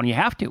kneel down. You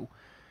have to.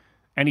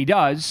 And he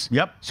does.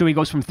 Yep. So he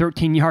goes from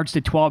 13 yards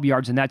to 12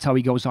 yards, and that's how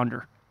he goes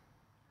under.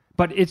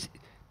 But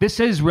this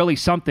is really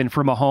something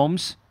for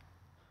Mahomes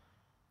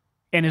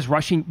and his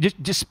rushing,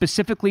 just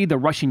specifically the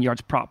rushing yards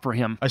prop for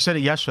him. I said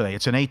it yesterday.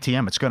 It's an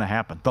ATM. It's going to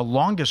happen. The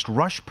longest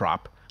rush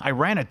prop, I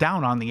ran it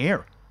down on the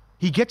air.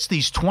 He gets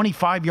these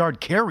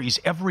 25-yard carries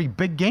every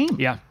big game.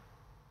 Yeah.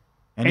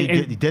 And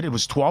he did. It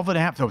was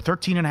 12.5 or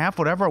 13.5,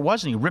 whatever it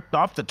was, and he ripped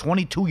off the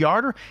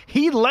 22-yarder.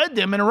 He led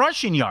them in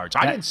rushing yards.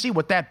 I didn't see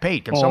what that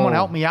paid. Can someone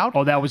help me out?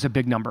 Oh, that was a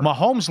big number.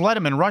 Mahomes led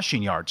him in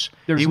rushing yards.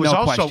 There's he was no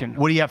also, question.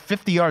 Would he have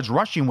 50 yards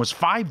rushing was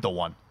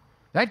 5-1.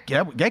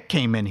 That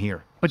came in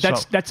here. But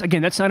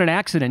that's not an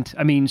accident.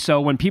 I mean, so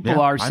when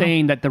people are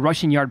saying that the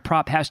rushing yard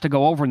prop has to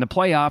go over in the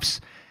playoffs,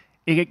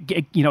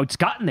 it's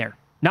gotten there.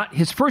 Not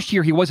his first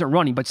year, he wasn't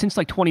running, but since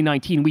like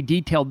 2019, we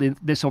detailed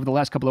this over the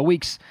last couple of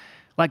weeks.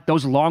 Like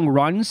those long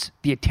runs,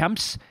 the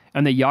attempts,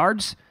 and the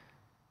yards,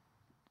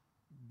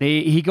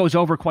 he goes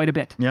over quite a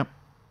bit. Yep.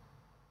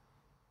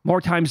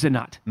 More times than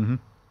not. Mm-hmm.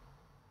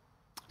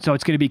 So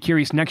it's going to be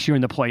curious next year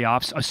in the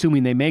playoffs,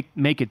 assuming they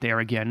make it there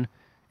again,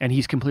 and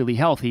he's completely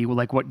healthy. Well,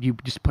 like what, you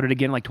just put it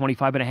again, like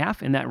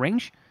 25.5 in that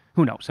range?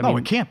 Who knows? I mean,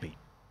 it can't be.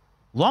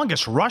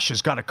 Longest rush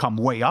has got to come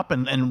way up,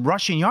 and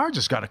rushing yards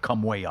has got to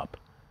come way up.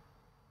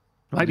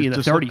 Might be in the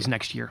 30s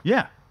next year.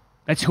 Yeah.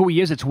 That's who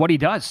he is. It's what he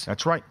does.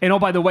 That's right. And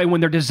by the way,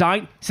 when they're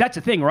designed, so that's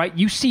the thing, right?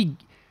 You see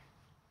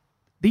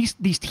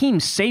these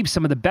teams save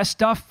some of the best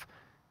stuff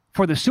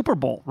for the Super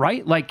Bowl,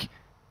 right? Like,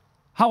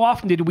 how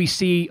often did we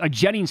see a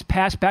Jennings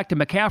pass back to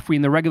McCaffrey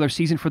in the regular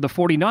season for the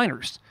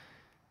 49ers?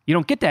 You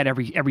don't get that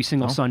every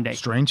single Sunday.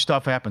 Strange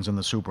stuff happens in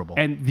the Super Bowl.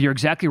 And you're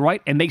exactly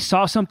right. And they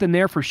saw something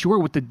there for sure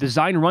with the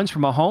design runs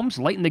from Mahomes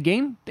late in the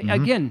game.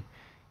 Again,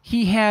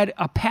 he had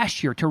a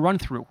pasture to run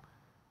through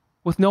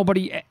with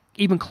nobody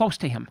even close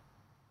to him.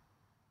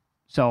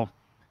 So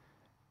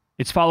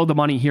it's Follow the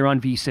Money here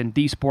on VSiN,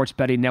 the Sports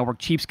Betting Network.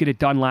 Chiefs get it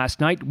done last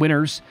night.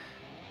 Winners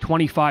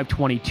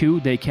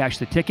 25-22. They cashed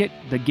the ticket.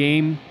 The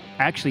game,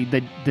 actually,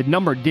 the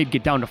number did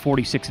get down to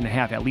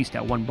 46.5, at least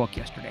at one book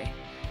yesterday.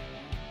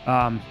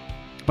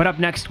 But up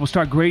next, we'll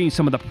start grading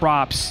some of the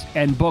props,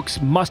 and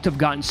Books must have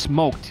gotten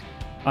smoked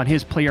on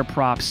his player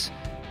props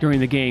during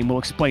the game. We'll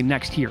explain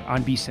next here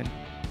on VSiN.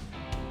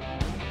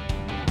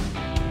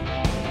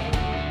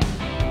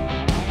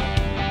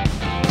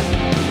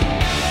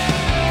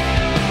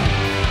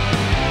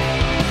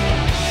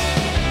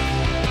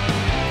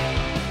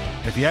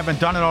 If you haven't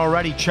done it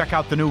already, check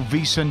out the new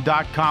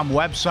VSiN.com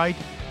website.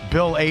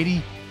 Bill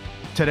 80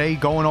 today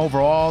going over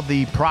all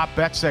the prop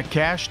bets that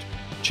cashed.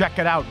 Check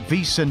it out,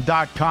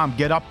 VSiN.com.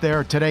 Get up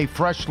there today.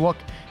 Fresh look,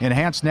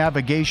 enhanced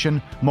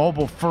navigation,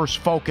 mobile first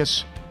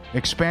focus,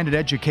 expanded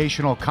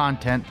educational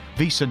content,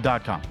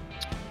 VSiN.com.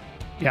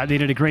 Yeah, they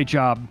did a great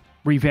job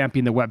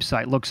revamping the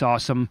website. Looks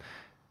awesome.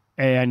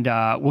 And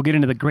we'll get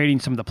into the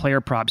grading some of the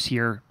player props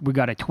here. We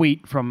got a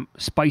tweet from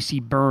Spicy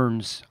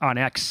Burns on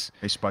X.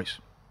 Hey, Spice.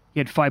 He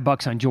had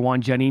 $5 on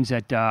Jawan Jennings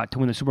to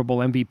win the Super Bowl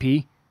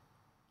MVP.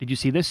 Did you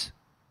see this?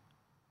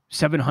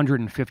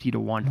 750 to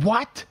 1.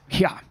 What?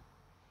 Yeah.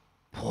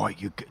 Boy,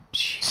 you could.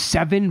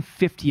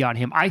 750 on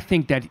him. I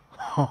think that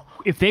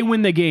if they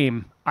win the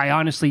game, I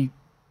honestly,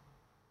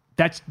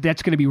 that's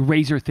going to be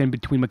razor thin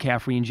between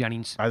McCaffrey and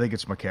Jennings. I think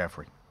it's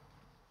McCaffrey.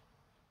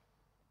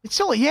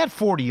 He had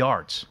 40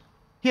 yards.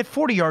 He had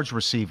 40 yards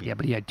receiving. Yeah,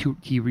 but he had two.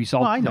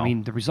 I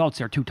mean, the results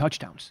are 2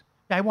 touchdowns.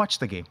 Yeah, I watched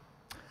the game.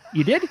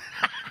 You did?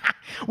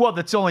 Well,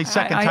 that's only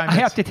second time. I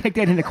have to take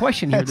that into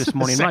question here this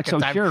morning. I'm not so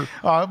sure.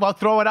 Well,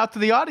 throw it out to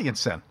the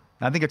audience then.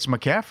 I think it's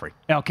McCaffrey.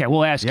 Okay,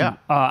 we'll ask you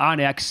on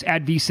X,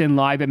 at VSiN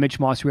Live, at Mitch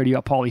Moss Radio,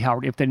 at Paulie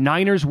Howard. If the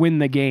Niners win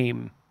the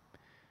game,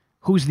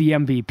 who's the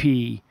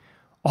MVP?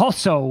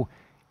 Also,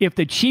 if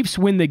the Chiefs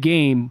win the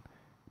game,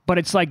 but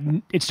it's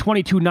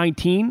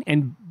 22-19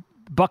 and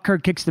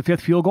Butker kicks the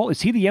 5th field goal,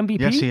 is he the MVP?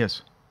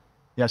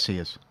 Yes, he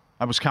is.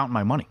 I was counting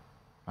my money.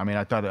 I mean,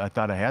 I thought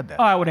I had that.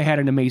 Oh, I would have had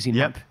an amazing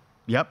month.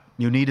 Yep.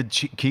 You needed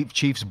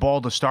Chiefs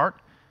ball to start,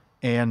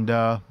 and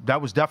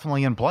that was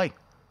definitely in play.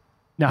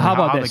 Now, how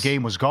about the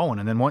game was going,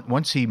 and then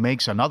once he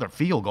makes another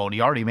field goal, and he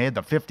already made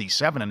the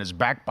 57 in his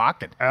back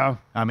pocket.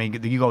 I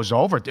mean, he goes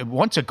over.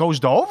 Once it goes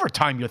to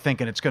overtime, you're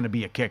thinking it's going to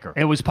be a kicker.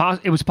 It was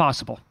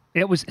possible.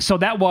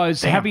 That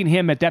was having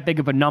him at that big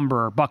of a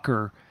number,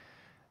 Butker.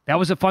 That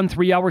was a fun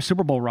 3-hour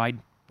Super Bowl ride,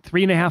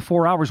 3.5,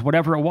 4 hours,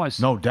 whatever it was.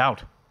 No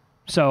doubt.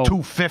 So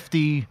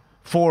 250.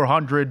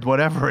 400,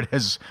 whatever it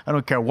is. I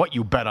don't care what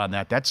you bet on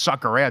that. That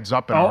sucker adds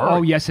up in a hurry.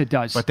 Oh, yes, it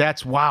does. But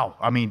that's, wow.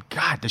 I mean,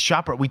 God, the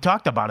shopper, we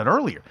talked about it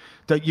earlier.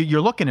 You're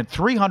looking at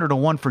 300 to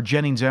 1 for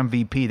Jennings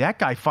MVP. That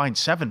guy finds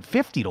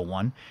 750 to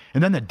 1.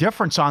 And then the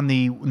difference on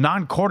the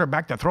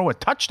non-quarterback to throw a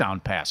touchdown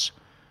pass.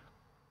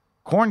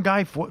 Corn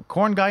guy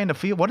in the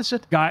field. What is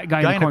it? Guy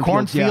in the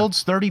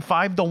cornfields,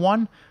 35 to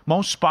 1.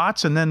 Most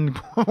spots. And then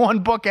one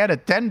book had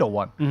it 10 to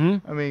 1.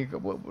 Mm-hmm. I mean,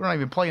 we're not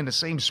even playing the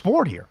same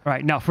sport here.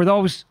 Right. Now, for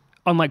those,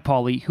 unlike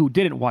Paulie, who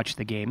didn't watch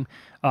the game,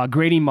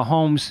 grading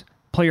Mahomes'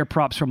 player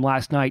props from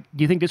last night,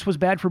 do you think this was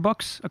bad for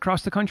books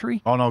across the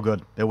country? Oh, no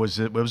good. It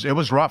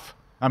was rough.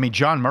 I mean,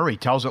 John Murray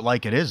tells it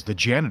like it is. The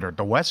janitor at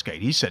the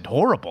Westgate, he said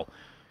horrible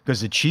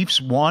because the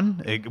Chiefs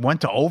won. It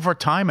went to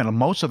overtime, and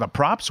most of the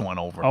props went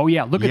over. Oh,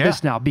 yeah. Look at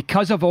this now.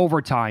 Because of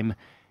overtime,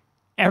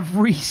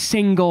 every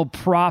single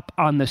prop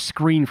on the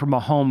screen for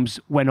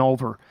Mahomes went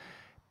over.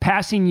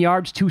 Passing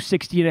yards,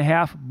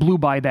 260.5, blew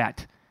by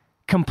that.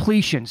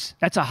 Completions,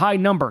 that's a high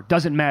number,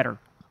 doesn't matter.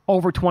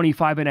 Over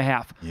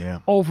 25.5. Yeah.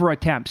 Over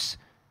attempts.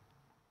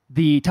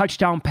 The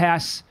touchdown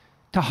pass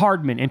to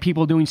Hardman, and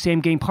people doing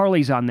same game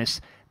parlays on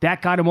this,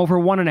 that got him over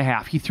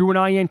 1.5. He threw an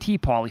INT,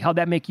 Paulie. How'd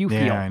that make you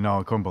feel? Yeah, I know.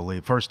 I couldn't believe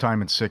it. First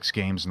time in 6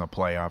 games in the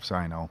playoffs,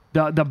 I know.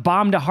 The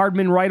bomb to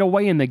Hardman right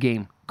away in the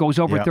game goes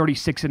over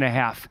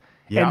 36.5.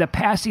 Yeah. And the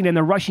passing and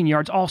the rushing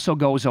yards also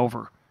goes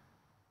over.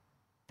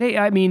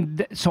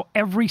 So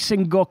every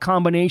single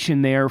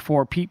combination there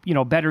for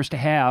bettors to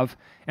have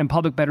and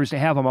public bettors to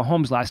have on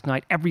Mahomes last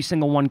night, every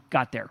single one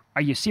got there.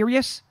 Are you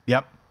serious?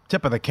 Yep.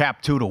 Tip of the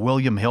cap, too, to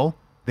William Hill.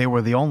 They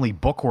were the only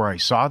book where I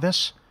saw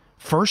this.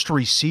 First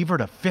receiver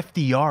to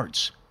 50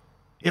 yards.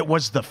 It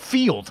was the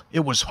field.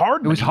 It was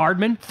Hardman. It was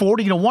Hardman?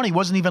 40-1. He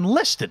wasn't even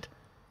listed.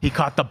 He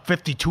caught the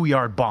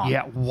 52-yard bomb.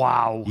 Yeah,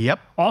 wow. Yep.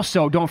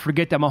 Also, don't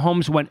forget that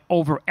Mahomes went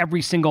over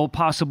every single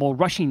possible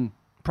rushing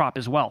prop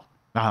as well.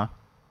 Uh-huh.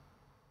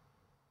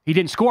 He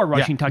didn't score a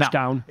rushing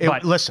touchdown.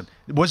 But listen,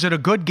 was it a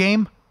good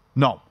game?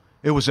 No.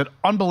 It was an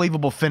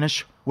unbelievable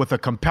finish with a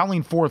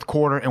compelling fourth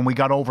quarter, and we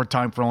got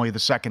overtime for only the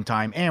second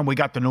time, and we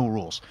got the new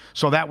rules.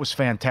 So that was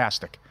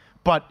fantastic.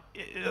 But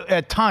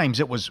at times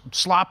it was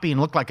sloppy and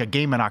looked like a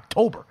game in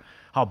October,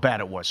 how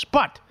bad it was.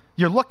 But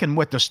you're looking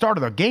with the start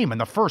of the game in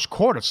the first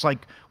quarter. It's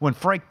like when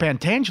Frank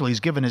Pantangeli's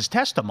giving his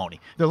testimony.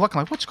 They're looking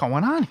like, what's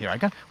going on here?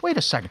 Wait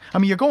a second. I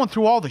mean, you're going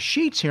through all the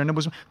sheets here, and it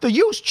was the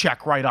use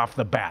check right off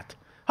the bat.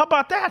 How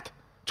about that?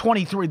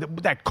 23,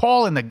 that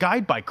call in the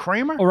guide by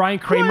Kramer. Ryan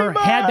Kramer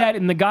had that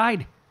in the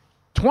guide.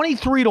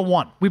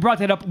 23-1. We brought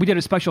that up. We did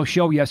a special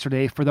show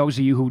yesterday. For those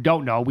of you who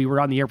don't know, we were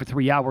on the air for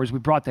 3 hours. We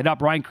brought that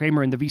up. Ryan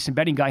Kramer in the VSiN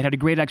Betting Guide had a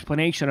great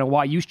explanation on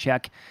why use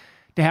check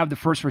to have the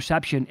first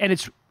reception, and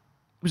it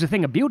was a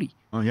thing of beauty.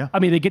 Oh yeah. I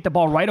mean, they get the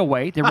ball right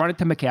away. They run it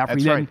to McCaffrey.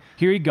 That's then right.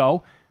 Here you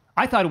go.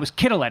 I thought it was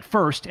Kittle at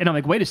first, and I'm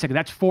like, wait a second,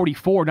 that's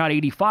 44, not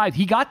 85.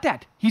 He got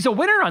that. He's a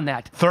winner on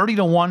that.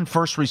 30-1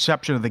 first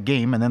reception of the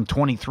game, and then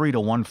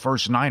 23-1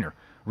 first Niner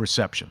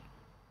reception.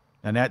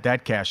 And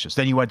that cashes.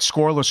 Then you had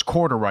scoreless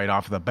quarter right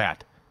off the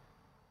bat.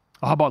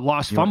 How about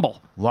lost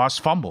fumble?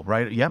 Lost fumble,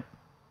 right? Yep.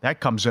 That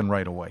comes in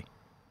right away.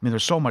 I mean,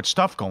 there's so much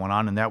stuff going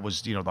on, and that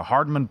was, the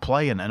Hardman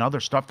play and other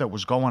stuff that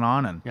was going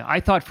on. And yeah,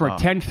 I thought for a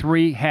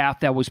 10-3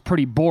 half that was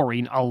pretty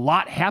boring. A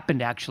lot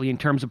happened, actually, in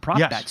terms of prop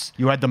bets.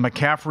 You had the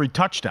McCaffrey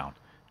touchdown.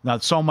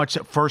 Not so much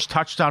the first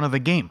touchdown of the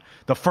game.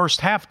 The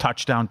first half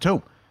touchdown,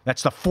 too.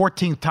 That's the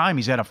 14th time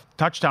he's had a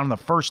touchdown in the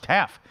first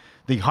half.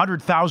 The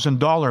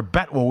 $100,000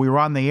 bet while we were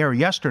on the air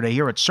yesterday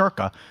here at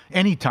Circa,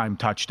 anytime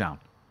touchdown.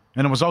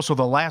 And it was also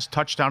the last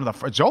touchdown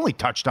of it's the only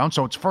touchdown,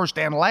 so it's first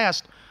and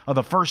last of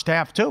the first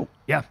half, too.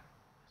 Yeah.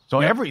 So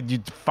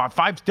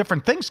five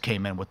different things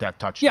came in with that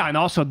touchdown. Yeah, and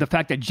also the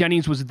fact that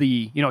Jennings was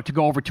to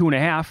go over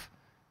 2.5.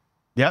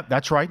 Yeah,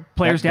 that's right.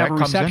 Players to have a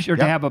reception or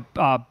to have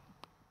a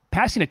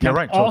passing attempt. Yeah,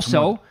 right. So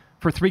also,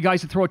 for three guys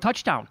to throw a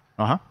touchdown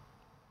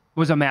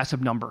was a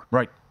massive number.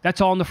 Right.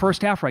 That's all in the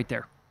first half right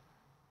there.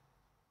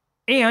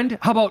 And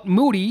how about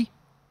Moody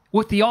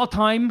with the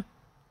all-time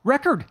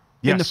record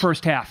in the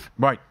first half?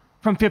 Right.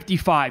 From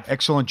 55.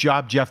 Excellent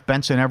job, Jeff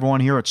Benson, everyone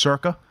here at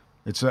Circa.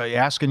 It's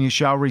ask and you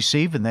shall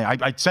receive. And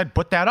I said,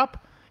 put that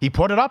up. He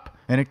put it up,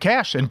 and it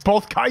cashed. And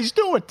both guys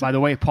do it. By the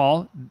way,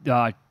 Paul,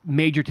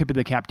 major tip of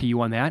the cap to you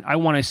on that. I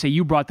want to say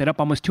you brought that up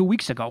almost 2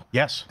 weeks ago.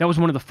 Yes. That was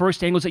one of the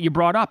first angles that you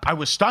brought up. I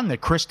was stunned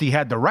that Christie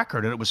had the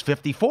record, and it was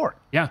 54.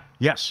 Yeah.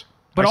 Yes.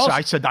 But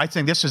I said, I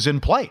think this is in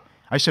play.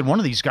 I said, one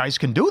of these guys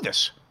can do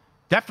this.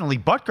 Definitely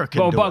Butker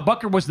can do it.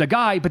 Butker was the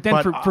guy, but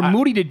then for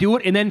Moody to do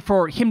it, and then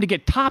for him to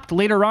get topped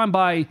later on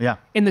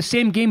in the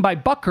same game by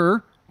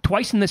Butker,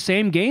 twice in the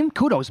same game,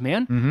 kudos,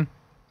 man. Mm-hmm.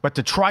 But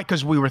to try,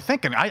 because we were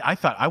thinking, I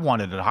thought I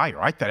wanted it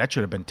higher. I thought that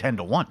should have been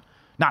 10-1,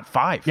 not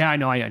 5. Yeah, I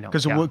know.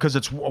 Because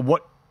it's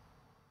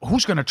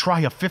who's going to try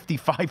a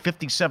 55,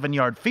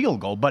 57-yard field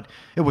goal? But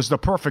it was the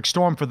perfect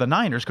storm for the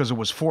Niners because it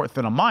was 4th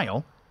and a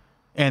mile.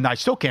 And I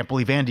still can't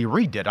believe Andy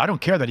Reid did. I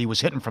don't care that he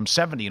was hitting from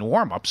 70 in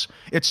warm-ups.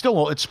 It's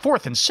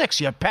 4th and 6.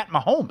 You have Pat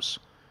Mahomes.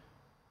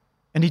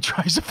 And he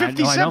tries a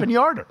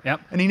 57-yarder.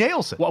 Yep. And he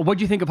nails it. Well, what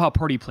do you think of how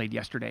Purdy played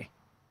yesterday?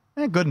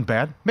 Good and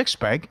bad. Mixed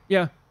bag.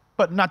 Yeah.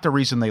 But not the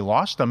reason they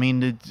lost. I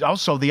mean,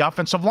 also the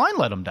offensive line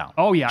let him down.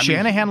 Oh, yeah.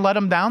 Shanahan let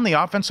him down. The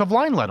offensive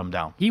line let him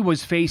down. He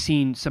was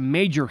facing some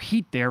major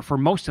heat there for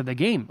most of the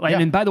game.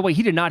 And by the way,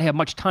 he did not have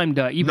much time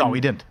to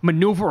even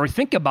maneuver or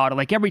think about it.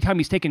 Like every time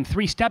he's taken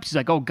 3 steps, he's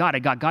like, oh, God, I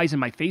got guys in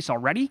my face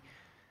already.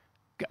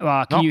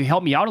 Can you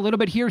help me out a little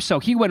bit here? So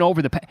he went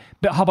over but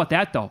how about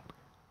that, though?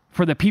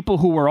 For the people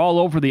who were all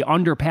over the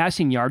under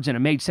passing yards, and it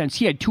made sense,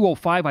 he had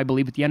 205, I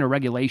believe, at the end of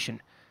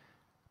regulation.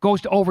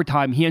 Goes to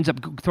overtime. He ends up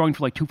throwing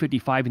for like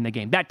 255 in the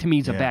game. That, to me,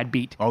 is a bad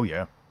beat. Oh,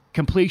 yeah.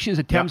 Completions,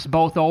 attempts,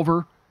 both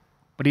over,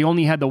 but he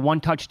only had the 1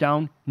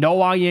 touchdown. No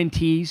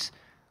INTs.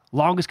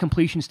 Longest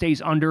completion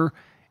stays under,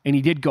 and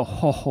he did go,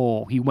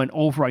 he went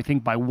over, I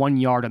think, by 1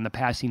 yard on the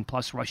passing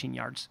plus rushing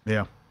yards.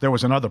 Yeah. There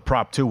was another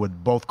prop, too,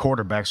 with both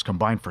quarterbacks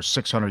combined for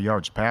 600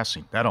 yards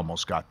passing. That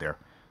almost got there.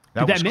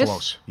 That was miss?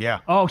 close. Yeah.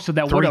 Oh, so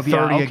that would have,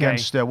 330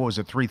 against, what was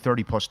it,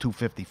 330 plus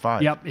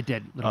 255. Yep, it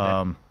did. A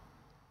little bit.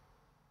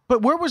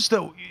 But where's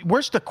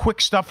the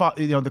quick stuff,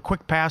 the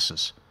quick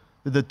passes,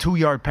 the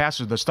 2-yard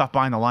passes, the stuff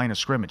behind the line of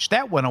scrimmage?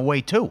 That went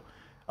away, too.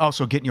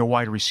 Also getting your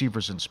wide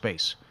receivers in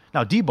space.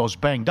 Now, Debo's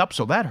banged up,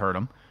 so that hurt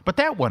him, but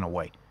that went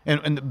away.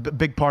 And the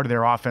big part of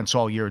their offense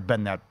all year had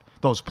been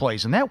those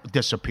plays, and that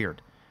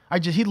disappeared.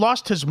 He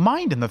lost his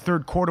mind in the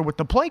third quarter with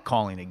the play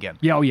calling again.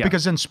 Yeah, oh, yeah.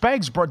 Because then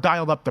Spags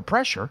dialed up the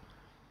pressure,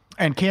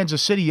 And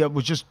Kansas City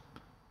was just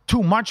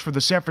too much for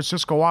the San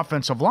Francisco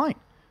offensive line.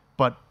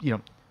 But,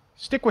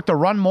 stick with the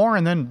run more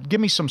and then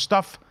give me some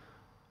stuff,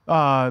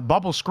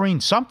 bubble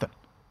screen, something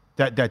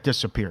that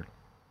disappeared.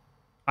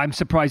 I'm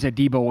surprised that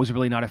Debo was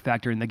really not a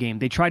factor in the game.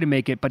 They tried to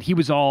make it, but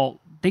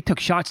they took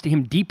shots to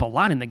him deep a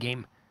lot in the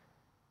game.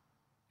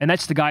 And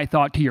that's the guy I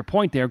thought, to your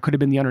point there, could have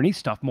been the underneath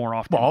stuff more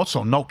often. Well,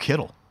 also, no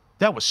Kittle.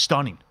 That was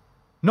stunning.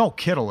 No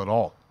Kittle at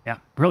all. Yeah,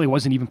 really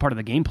wasn't even part of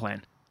the game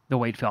plan, the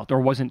way it felt,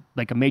 or wasn't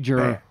like a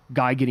major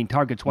guy getting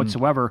targets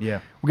whatsoever. Yeah.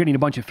 We're getting a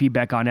bunch of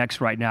feedback on X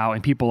right now,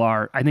 and people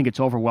I think it's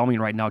overwhelming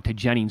right now to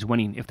Jennings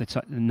winning if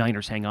the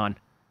Niners hang on.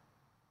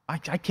 I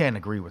can't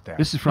agree with that.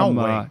 This is from...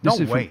 No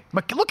way.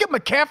 Look at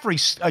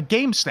McCaffrey's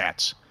game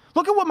stats.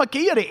 Look at what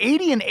McKee had,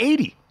 80 and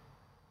 80.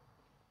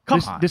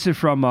 Come on. This is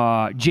from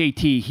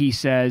JT. He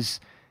says...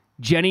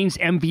 Jennings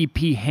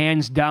MVP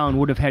hands down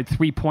would have had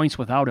 3 points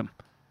without him.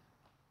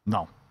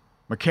 No.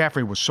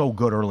 McCaffrey was so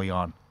good early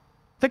on.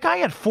 The guy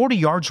had 40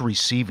 yards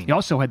receiving. He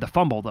also had the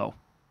fumble, though.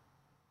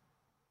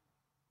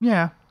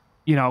 Yeah.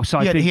 So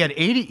I think he had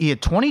 80. He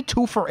had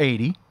 22 for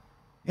 80,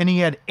 and he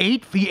had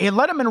 8. He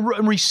led him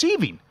in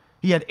receiving.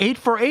 He had 8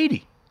 for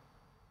 80,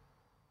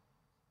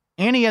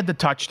 and he had the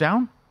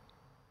touchdown.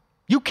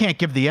 You can't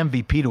give the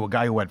MVP to a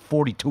guy who had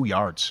 42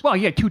 yards. Well,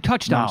 he had 2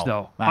 touchdowns,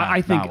 though.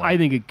 I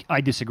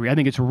disagree. I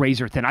think it's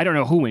razor thin. I don't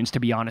know who wins, to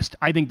be honest.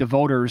 I think the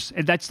voters,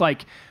 that's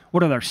like,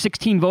 what are there,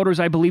 16 voters,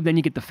 I believe, then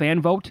you get the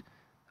fan vote?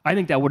 I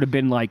think that would have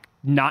been like,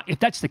 if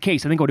that's the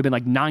case, I think it would have been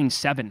like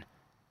 9-7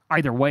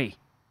 either way.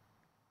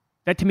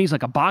 That to me is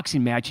like a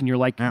boxing match, and you're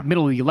like,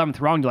 middle of the 11th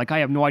round, you're like, I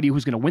have no idea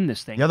who's going to win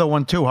this thing. The other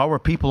one, too, how are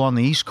people on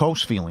the East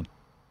Coast feeling?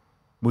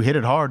 We hit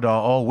it hard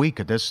all week.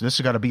 This has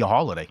got to be a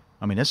holiday.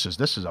 I mean, this is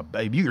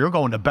you're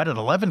going to bed at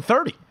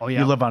 11:30. Oh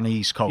yeah, you live on the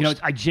East Coast.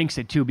 I jinxed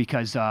it too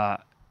because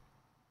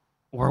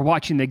we're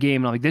watching the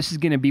game and I'm like, this is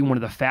going to be one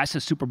of the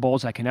fastest Super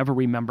Bowls I can ever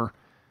remember.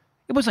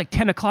 It was like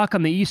 10 o'clock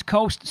on the East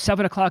Coast,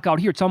 7 o'clock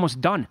out here. It's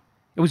almost done.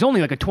 It was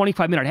only like a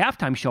 25-minute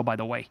halftime show, by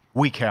the way.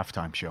 Week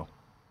halftime show.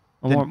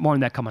 Well, more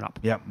on that coming up.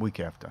 Yeah, week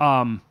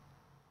halftime.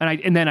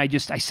 And then I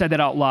said that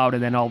out loud,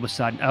 and then all of a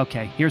sudden,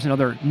 okay, here's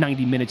another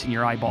 90 minutes in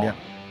your eyeball. Yeah.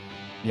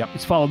 Yep.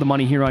 Let's follow the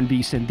money here on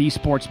VSiN, the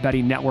Sports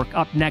Betting Network.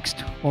 Up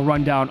next, we'll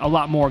run down a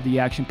lot more of the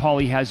action.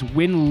 Paulie has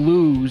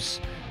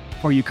win-lose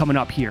for you coming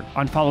up here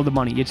on Follow the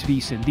Money. It's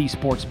VSiN, the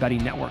Sports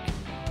Betting Network.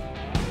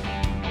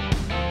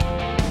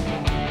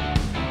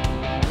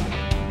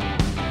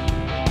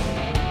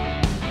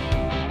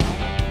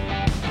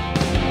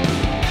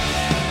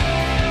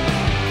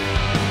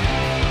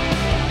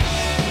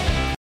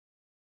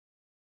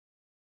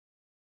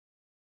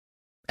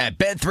 At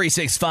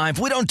Bet365,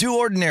 we don't do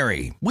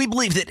ordinary. We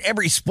believe that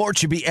every sport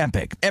should be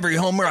epic. Every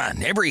home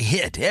run, every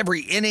hit,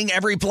 every inning,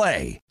 every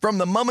play. From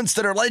the moments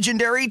that are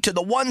legendary to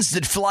the ones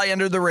that fly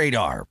under the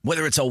radar.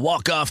 Whether it's a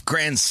walk-off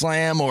grand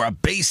slam or a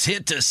base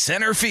hit to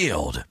center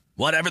field.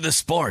 Whatever the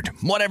sport,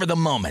 whatever the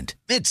moment.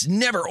 It's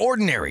never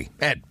ordinary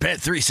at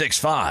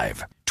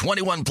Bet365.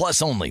 21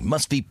 plus only.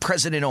 Must be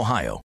present in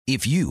Ohio.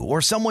 If you or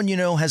someone you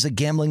know has a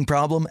gambling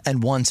problem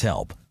and wants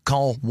help,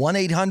 call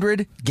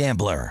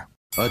 1-800-GAMBLER.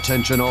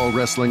 Attention all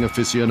wrestling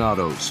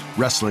aficionados.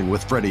 Wrestling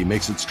with Freddie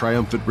makes its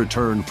triumphant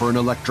return for an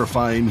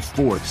electrifying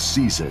 4th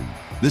season.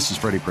 This is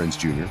Freddie Prinze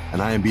Jr.,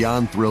 and I am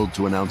beyond thrilled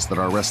to announce that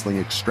our wrestling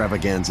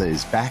extravaganza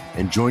is back,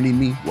 and joining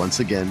me once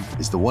again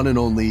is the one and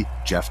only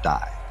Jeff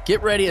Dye.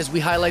 Get ready as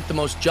we highlight the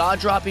most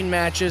jaw-dropping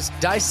matches,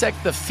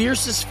 dissect the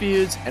fiercest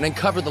feuds, and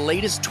uncover the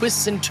latest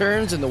twists and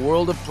turns in the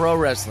world of pro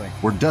wrestling.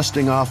 We're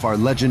dusting off our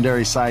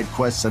legendary side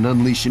quests and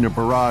unleashing a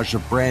barrage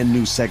of brand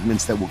new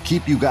segments that will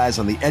keep you guys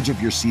on the edge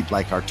of your seat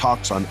like our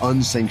talks on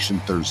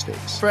Unsanctioned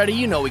Thursdays. Freddie,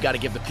 you know we got to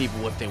give the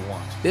people what they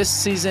want. This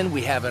season,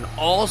 we have an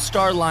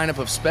all-star lineup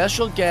of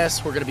special guests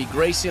who are going to be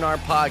gracing our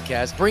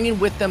podcast, bringing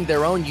with them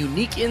their own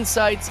unique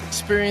insights,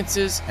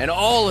 experiences, and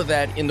all of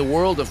that in the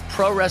world of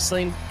pro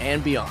wrestling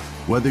and beyond.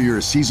 Whether you're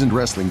a seasoned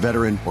wrestling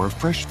veteran or a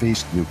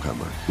fresh-faced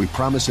newcomer, we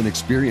promise an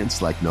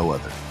experience like no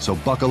other. So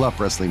buckle up,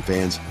 wrestling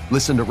fans.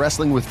 Listen to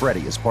Wrestling with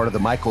Freddie as part of the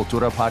My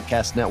Cultura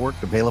Podcast Network,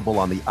 available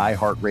on the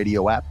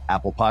iHeartRadio app,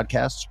 Apple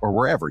Podcasts, or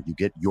wherever you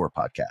get your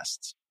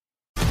podcasts.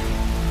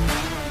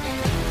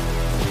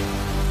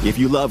 If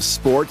you love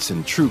sports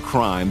and true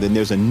crime, then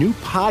there's a new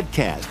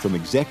podcast from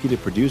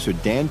executive producer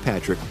Dan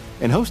Patrick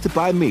and hosted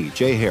by me,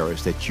 Jay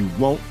Harris, that you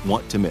won't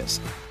want to miss.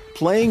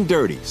 Playing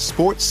Dirty: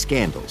 Sports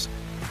Scandals.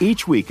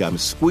 Each week, I'm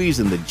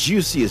squeezing the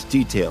juiciest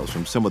details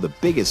from some of the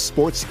biggest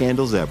sports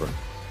scandals ever.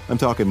 I'm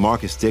talking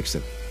Marcus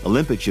Dixon,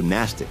 Olympic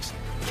gymnastics,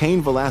 Cain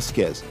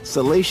Velasquez,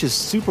 salacious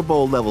Super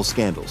Bowl-level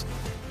scandals.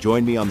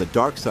 Join me on the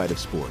dark side of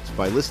sports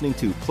by listening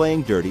to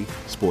Playing Dirty: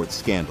 Sports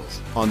Scandals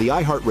on the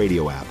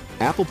iHeartRadio app,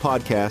 Apple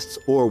Podcasts,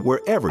 or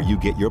wherever you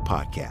get your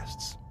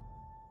podcasts.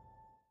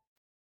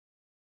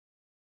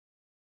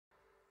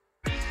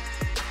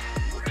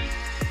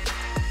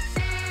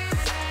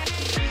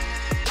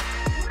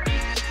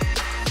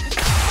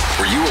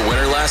 Were you a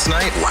winner last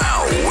night?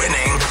 Wow,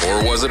 winning.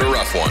 Or was it a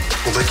rough one?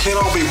 Well, they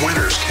can't all be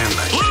winners, can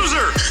they?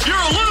 Loser! You're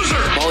a loser!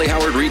 Paulie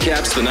Howard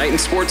recaps the night in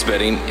sports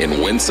betting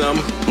in Win Some,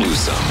 Lose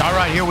Some. All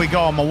right, here we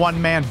go. I'm a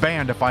one-man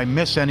band. If I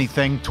miss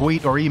anything,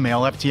 tweet or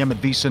email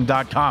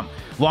ftm@vsin.com.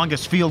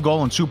 Longest field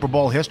goal in Super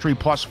Bowl history,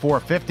 plus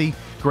 450.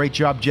 Great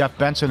job, Jeff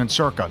Benson and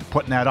Circa,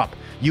 putting that up.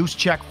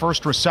 Juszczyk,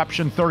 first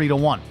reception,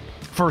 30-1.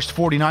 First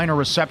 49er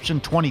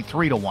reception,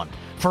 23-1.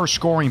 First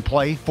scoring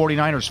play,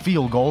 49ers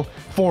field goal,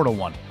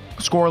 4-1.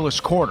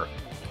 Scoreless quarter,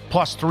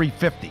 plus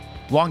 350.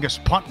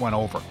 Longest punt went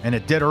over, and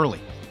it did early.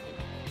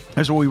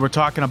 As we were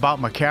talking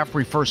about,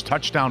 McCaffrey first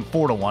touchdown,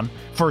 4-1.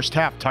 First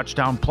half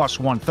touchdown, plus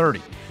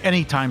 130.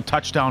 Anytime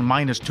touchdown,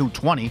 minus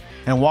 220.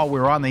 And while we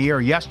were on the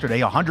air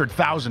yesterday,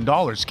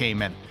 $100,000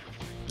 came in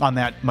on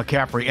that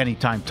McCaffrey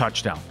anytime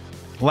touchdown.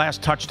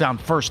 Last touchdown,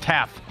 first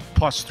half,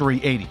 plus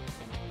 380.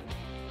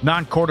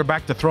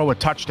 Non-quarterback to throw a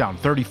touchdown,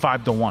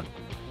 35-1.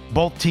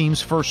 Both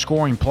teams' first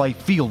scoring play,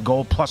 field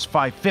goal, plus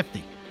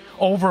 550.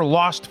 Over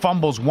lost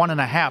fumbles,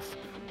 1.5,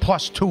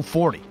 plus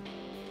 240.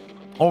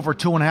 Over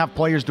 2.5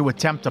 players to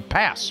attempt to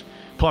pass,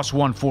 plus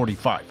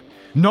 145.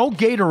 No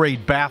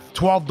Gatorade bath,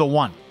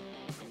 12-1.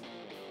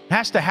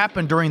 Has to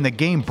happen during the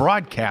game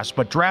broadcast,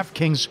 but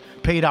DraftKings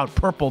paid out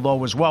purple,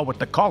 though, as well with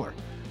the color.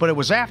 But it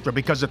was after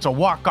because it's a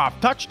walk-off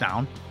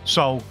touchdown,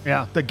 so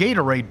the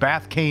Gatorade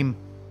bath came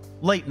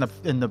late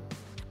in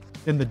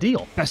the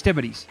deal.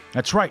 Festivities.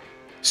 That's right.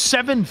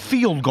 7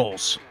 field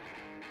goals.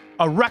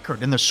 A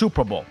record in the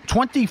Super Bowl.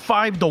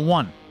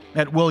 25-1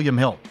 at William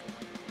Hill.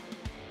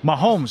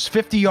 Mahomes,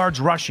 50 yards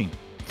rushing,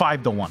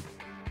 5-1.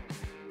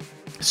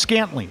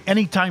 Scantling,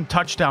 anytime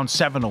touchdown,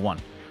 7-1.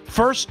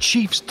 First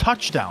Chiefs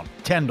touchdown,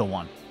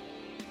 10-1.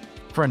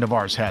 Friend of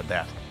ours had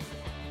that.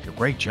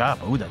 Great job,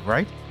 Uda,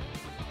 right?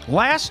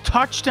 Last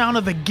touchdown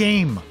of the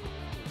game,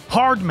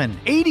 Hardman,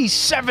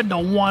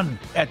 87-1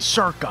 at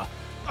Circa.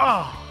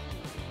 Oh.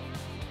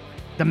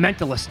 The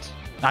Mentalist.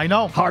 I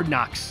know. Hard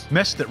Knocks.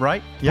 Missed it,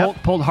 right?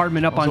 Yep. Pulled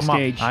Hardman up on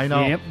stage. I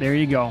know. Yep, there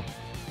you go.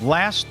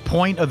 Last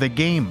point of the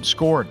game,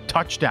 scored,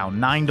 touchdown,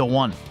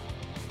 9-1.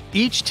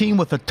 Each team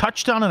with a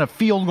touchdown and a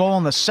field goal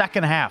in the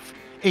second half,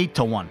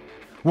 8-1.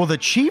 Will the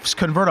Chiefs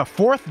convert a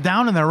fourth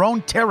down in their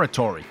own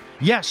territory?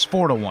 Yes,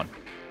 4-1.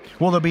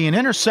 Will there be an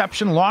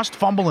interception, lost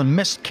fumble, and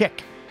missed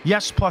kick?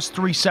 Yes, plus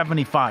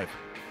 375.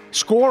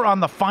 Score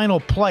on the final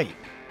play?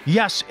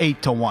 Yes,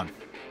 8-1.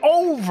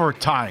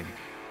 Overtime,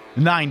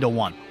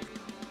 9-1.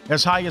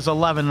 As high as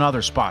 11 in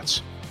other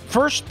spots.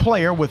 First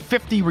player with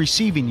 50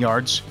 receiving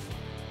yards.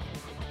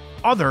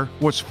 Other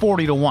was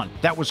 40-1.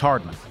 That was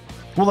Hardman.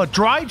 Will a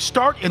drive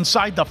start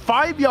inside the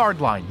 5-yard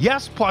line?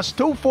 Yes, plus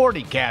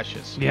 240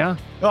 cashes. Yeah.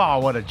 Oh,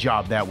 what a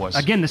job that was.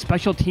 Again, the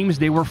special teams,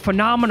 they were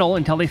phenomenal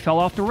until they fell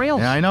off the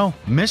rails. Yeah, I know.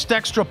 Missed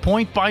extra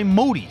point by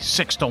Moody,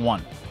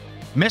 6-1.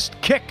 Missed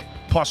kick,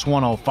 plus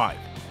 105.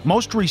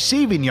 Most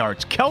receiving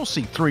yards,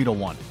 Kelsey,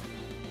 3-1.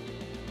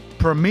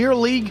 Premier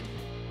League,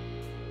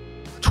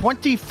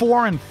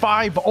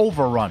 24-5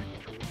 overrun.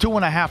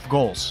 2.5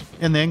 goals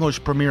in the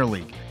English Premier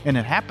League. And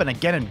it happened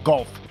again in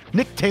golf.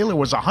 Nick Taylor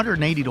was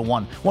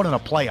 180-1, won in a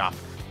playoff.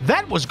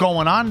 That was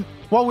going on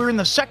while we were in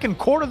the second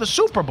quarter of the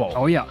Super Bowl.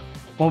 Oh, yeah.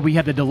 Well, we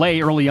had the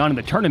delay early on in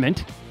the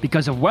tournament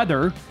because of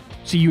weather,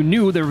 so you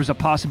knew there was a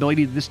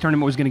possibility that this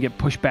tournament was going to get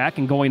pushed back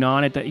and going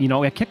on at the,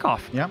 at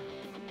kickoff. Yeah.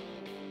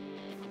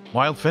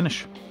 Wild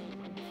finish.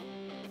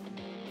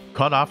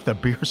 Cut off the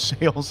beer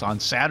sales on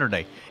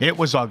Saturday. It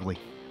was ugly.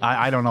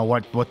 I don't know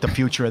what the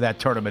future of that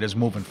tournament is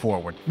moving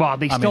forward. Well,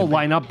 they still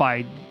line up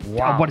by,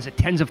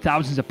 tens of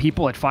thousands of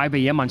people at 5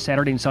 a.m. on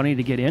Saturday and Sunday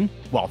to get in?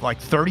 Well, like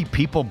 30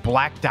 people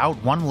blacked out.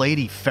 One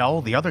lady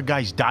fell. The other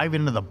guy's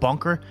diving into the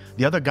bunker.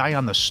 The other guy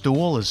on the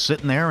stool is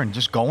sitting there and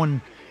just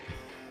going.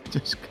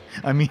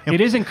 It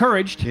is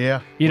encouraged.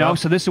 Yeah.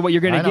 So this is what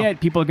you're going to get.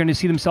 People are going to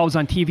see themselves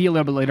on TV a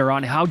little bit later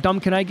on. How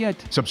dumb can I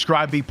get?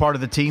 Subscribe, be part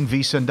of the team,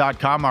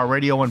 vsin.com, our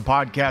radio and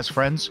podcast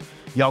friends.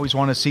 You always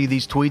want to see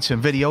these tweets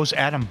and videos.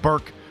 Adam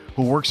Burke,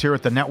 who works here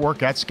at the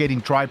network at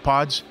Skating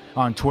Tripods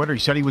on Twitter. He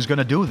said he was going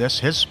to do this.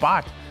 His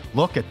spot.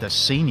 Look at the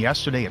scene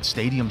yesterday at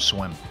Stadium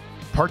Swim.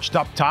 Perched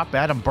up top,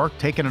 Adam Burke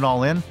taking it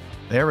all in.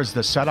 There is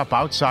the setup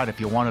outside if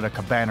you wanted a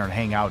cabana and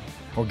hang out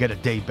or get a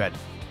day bed.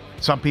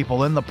 Some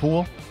people in the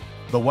pool.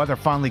 The weather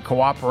finally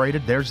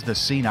cooperated. There's the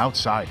scene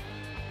outside.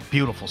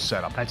 Beautiful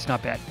setup. That's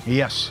not bad.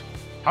 Yes.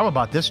 How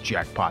about this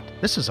jackpot?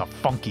 This is a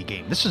funky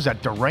game. This is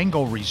at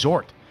Durango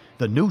Resort,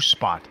 the new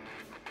spot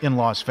in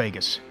Las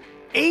Vegas.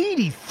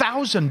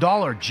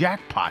 $80,000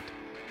 jackpot.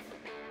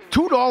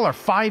 $2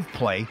 5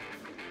 play.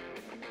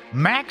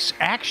 Max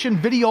action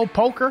video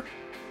poker.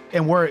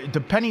 And where,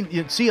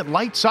 you see it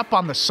lights up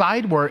on the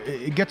side where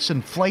it gets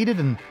inflated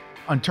in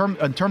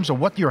terms of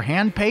what your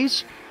hand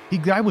pays. The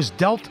guy was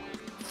dealt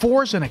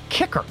 4s and a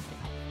kicker.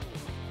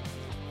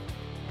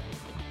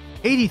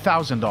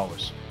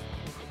 $80,000.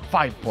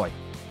 5 play.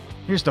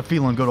 Here's to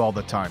feeling good all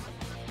the time.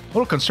 A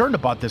little concerned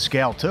about this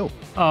gal, too.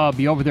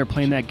 Be over there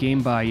playing that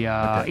game by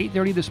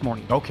 8:30 this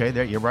morning. Okay,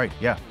 there you're right.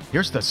 Yeah.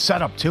 Here's the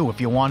setup, too,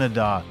 if you wanted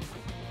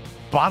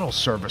bottle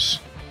service.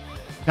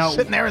 Now,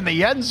 sitting there in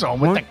the end zone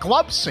with the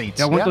club seats.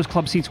 Yeah, weren't those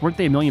club seats, weren't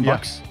they $1 million?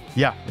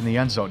 Yeah, in the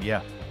end zone,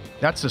 yeah.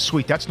 That's the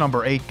suite. That's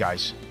number 8,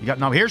 guys. You got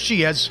now. Here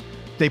she is.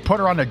 They put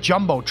her on the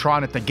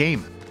Jumbotron at the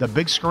game, the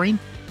big screen,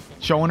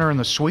 showing her in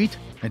the suite,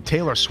 and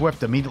Taylor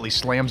Swift immediately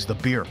slams the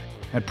beer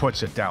and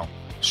puts it down.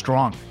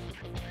 Strong.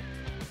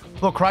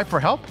 Little cry for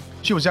help.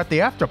 She was at the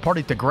after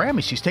party at the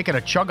Grammys. She's taking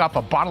a chug off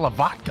a bottle of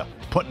vodka,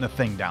 putting the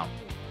thing down.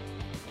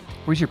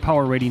 Where's your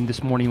power rating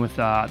this morning with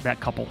that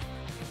couple?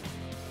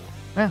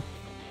 Yeah.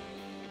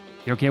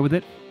 You okay with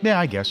it? Yeah,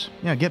 I guess.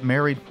 Yeah, get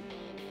married.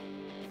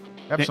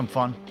 Have some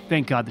fun.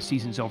 Thank God the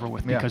season's over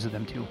with because of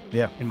them two.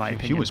 Yeah, in my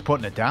opinion. She was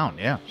putting it down.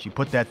 Yeah, she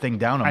put that thing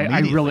down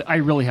immediately. I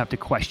really have to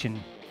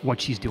question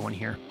what she's doing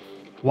here.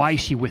 Why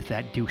is she with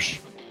that douche?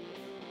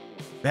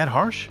 That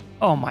harsh?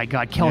 Oh my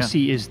God,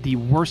 Kelsey is the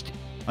worst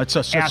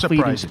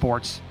athlete in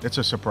sports. It's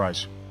a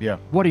surprise. Yeah.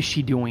 What is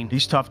she doing?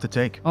 He's tough to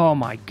take. Oh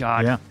my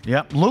God.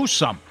 Yeah. Lose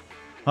some.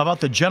 How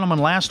about the gentleman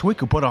last week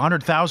who put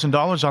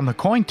 $100,000 on the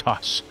coin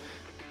toss?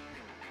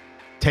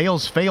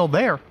 Tails failed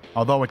there,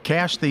 although it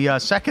cashed the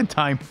second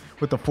time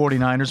with the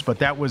 49ers, but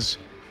that was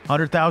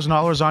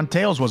 $100,000 on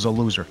tails was a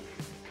loser.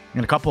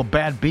 And a couple of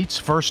bad beats.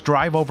 First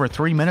drive over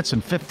 3 minutes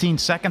and 15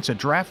 seconds at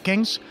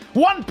DraftKings.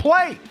 One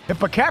play. If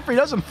McCaffrey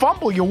doesn't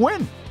fumble, you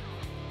win.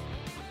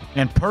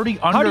 And Purdy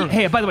under...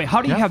 Hey, by the way,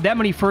 how do you have that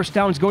many first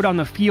downs go down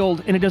the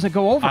field and it doesn't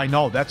go over? I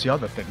know, that's the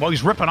other thing. Well,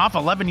 he's ripping off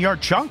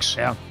 11-yard chunks.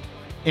 Yeah.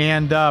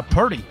 And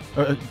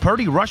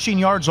Purdy rushing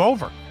yards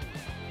over.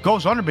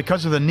 Goes under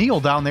because of the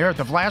kneel down there at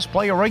the last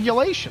play of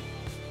regulation.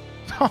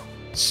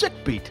 Sick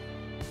beat.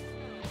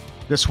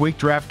 This week,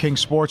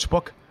 DraftKings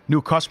Sportsbook.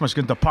 New customers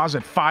can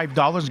deposit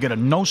 $5 and get a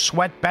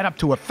no-sweat bet up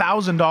to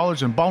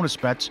 $1,000 in bonus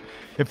bets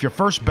if your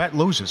first bet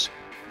loses.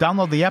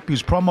 Download the app,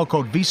 use promo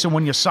code VISA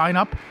when you sign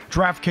up.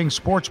 DraftKings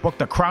Sportsbook,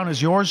 the crown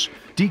is yours.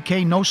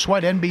 DK No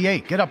Sweat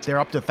NBA. Get up there,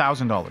 up to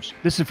 $1,000.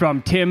 This is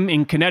from Tim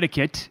in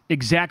Connecticut.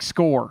 Exact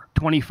score,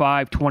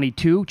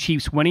 25-22.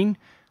 Chiefs winning,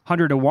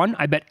 100-1.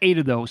 I bet 8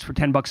 of those for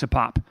 $10 a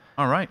pop.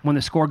 All right. When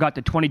the score got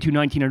to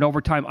 22-19 at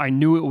overtime, I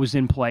knew it was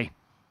in play.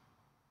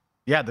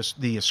 Yeah,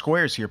 the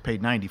squares here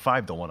paid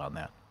 95 to 1 on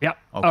that. Yep.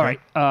 Okay. All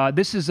right.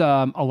 This is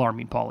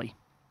alarming, Paulie.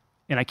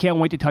 And I can't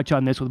wait to touch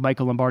on this with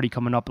Michael Lombardi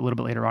coming up a little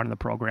bit later on in the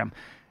program.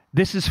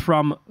 This is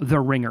from The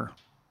Ringer.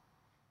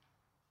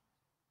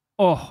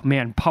 Oh,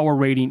 man, power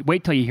rating.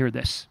 Wait till you hear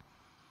this.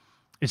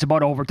 It's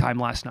about overtime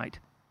last night.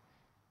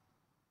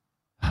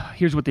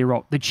 Here's what they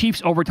wrote. The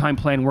Chiefs' overtime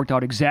plan worked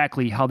out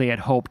exactly how they had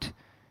hoped,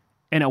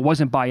 and it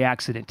wasn't by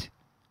accident.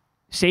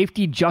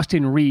 Safety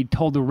Justin Reed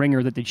told The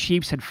Ringer that the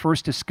Chiefs had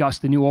first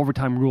discussed the new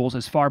overtime rules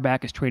as far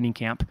back as training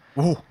camp.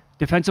 Ooh.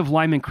 Defensive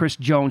lineman Chris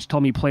Jones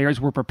told me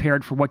players were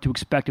prepared for what to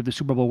expect if the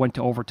Super Bowl went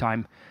to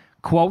overtime.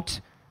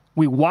 Quote,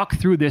 "We walked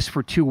through this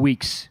for 2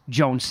 weeks,"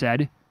 Jones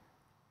said.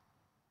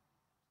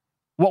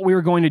 What we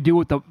were going to do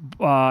with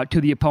to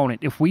the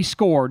opponent. If we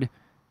scored,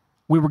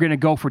 we were going to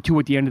go for 2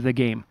 at the end of the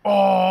game.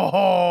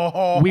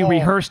 We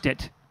rehearsed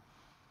it.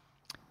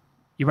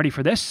 You ready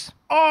for this?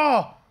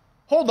 Oh,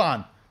 hold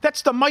on.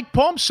 That's the Mike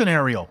Palm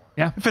scenario.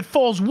 Yeah. If it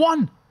falls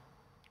 1.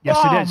 Yes,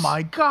 it is. Oh,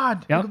 my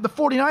God. Yep. The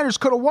 49ers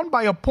could have won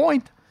by a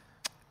point.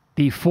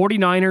 The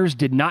 49ers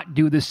did not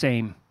do the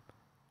same.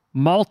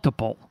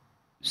 Multiple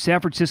San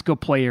Francisco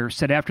players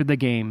said after the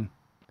game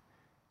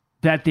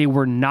that they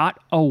were not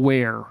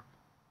aware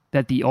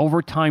that the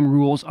overtime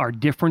rules are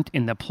different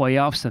in the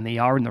playoffs than they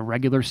are in the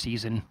regular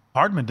season.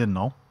 Hardman didn't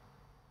know.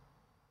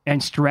 And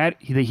two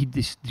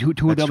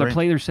of the other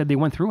players said they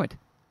went through it.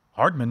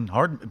 Hardman,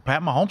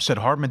 Pat Mahomes said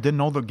Hardman didn't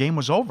know the game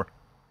was over.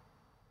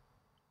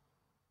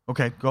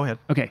 Okay, go ahead.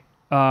 Okay,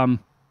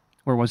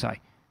 where was I?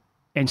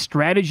 And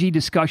strategy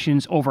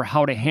discussions over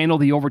how to handle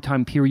the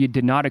overtime period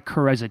did not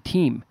occur as a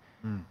team.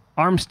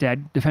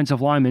 Armstead,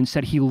 defensive lineman,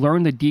 said he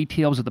learned the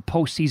details of the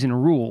postseason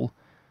rule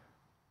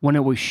when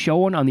it was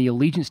shown on the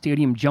Allegiant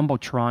Stadium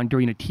Jumbotron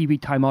during a TV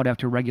timeout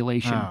after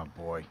regulation. Oh,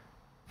 boy.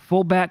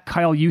 Fullback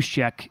Kyle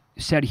Juszczyk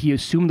said he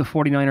assumed the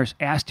 49ers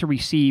asked to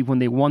receive when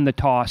they won the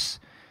toss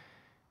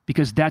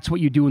because that's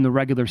what you do in the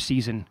regular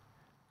season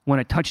when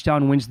a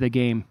touchdown wins the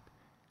game.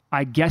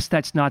 I guess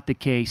that's not the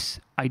case.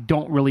 I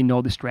don't really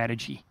know the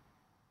strategy,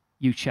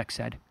 Juszczyk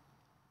said.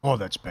 Oh,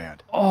 that's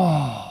bad.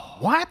 Oh.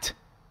 What?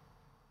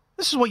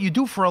 This is what you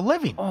do for a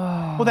living.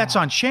 Oh. Well, that's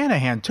on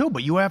Shanahan, too,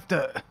 but you have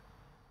to...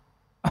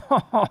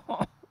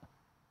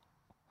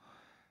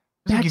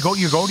 That's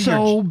you go to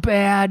so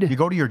bad. You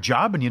go to your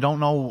job and you don't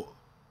know...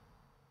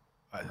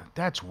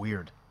 that's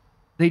weird.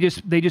 They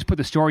just put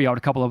the story out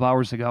a couple of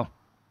hours ago.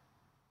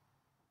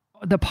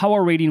 The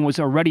power rating was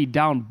already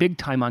down big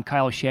time on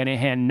Kyle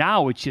Shanahan.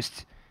 Now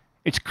it's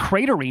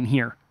cratering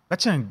here.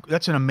 That's an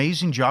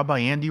amazing job by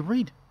Andy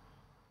Reid.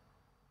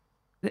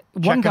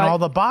 Checking all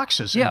the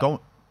boxes and going.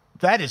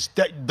 That is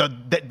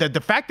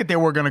the fact that they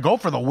were going to go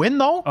for the win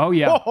though. Oh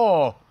yeah.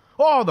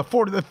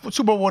 The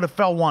Super Bowl would have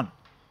fell 1.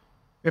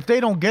 If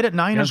they don't get it,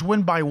 Niners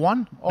win by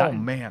 1. Oh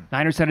man.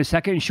 Niners had a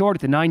second and short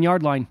at the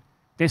 9-yard line.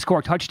 They score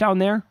a touchdown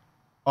there.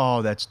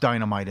 Oh, that's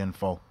dynamite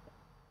info.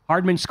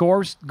 Hardman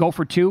scores, go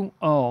for 2.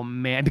 Oh,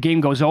 man. The game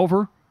goes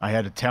over. I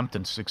had attempt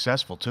and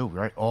successful, too,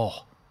 right?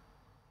 Oh.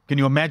 Can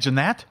you imagine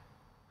that?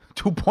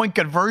 2-point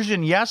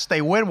conversion, yes.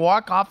 They win,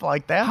 walk off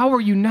like that. How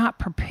are you not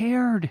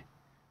prepared?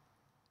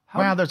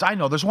 Well,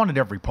 there's one at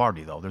every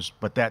party though.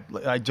 But that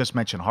I just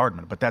mentioned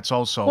Hardman, but that's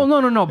also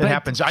no. It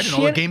happens. I don't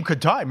know. The game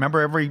could tie.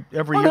 Remember every year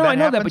that happens. No, I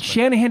know that, but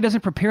Shanahan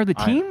doesn't prepare the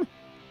team.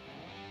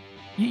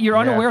 You're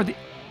unaware of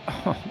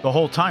the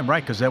whole time,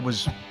 right? Because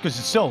it's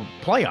still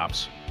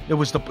playoffs. It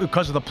was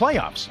because of the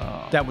playoffs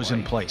that was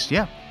in place.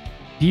 Yeah.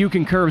 Do you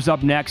concur is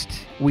up next?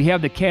 We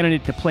have the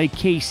candidate to play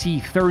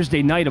KC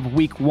Thursday night of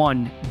Week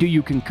 1. Do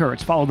you concur?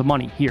 It's Follow the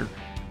Money here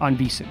on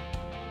VSiN.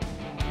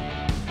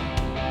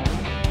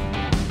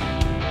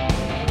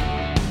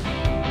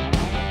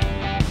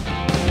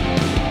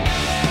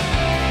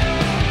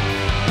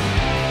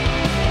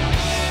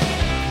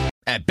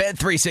 At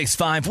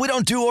Bet365, we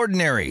don't do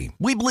ordinary.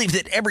 We believe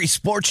that every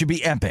sport should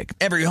be epic.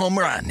 Every home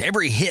run,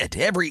 every hit,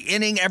 every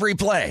inning, every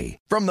play.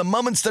 From the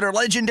moments that are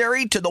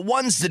legendary to the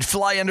ones that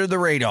fly under the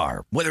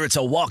radar. Whether it's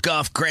a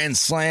walk-off grand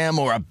slam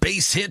or a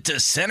base hit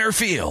to center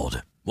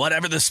field.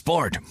 Whatever the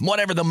sport,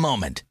 whatever the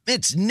moment.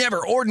 It's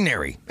never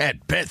ordinary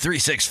at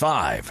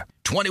Bet365.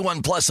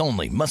 21 plus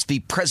only. Must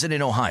be present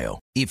in Ohio.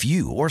 If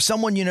you or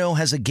someone you know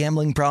has a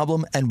gambling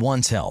problem and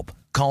wants help,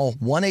 call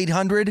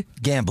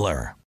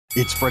 1-800-GAMBLER.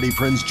 It's Freddie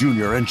Prinze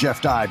Jr. and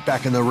Jeff Dye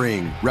back in the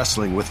ring.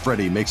 Wrestling with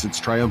Freddie makes its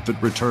triumphant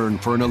return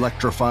for an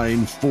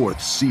electrifying 4th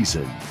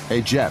season.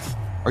 Hey, Jeff,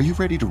 are you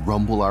ready to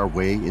rumble our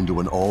way into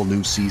an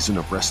all-new season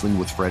of Wrestling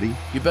with Freddie?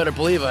 You better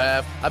believe I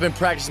have. I've been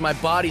practicing my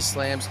body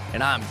slams,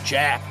 and I'm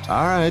jacked.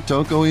 All right,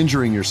 don't go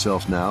injuring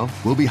yourself now.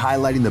 We'll be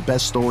highlighting the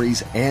best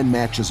stories and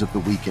matches of the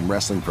week in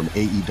wrestling from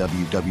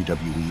AEW,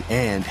 WWE,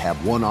 and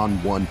have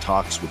one-on-one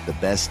talks with the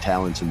best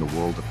talents in the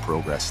world of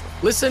pro wrestling.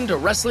 Listen to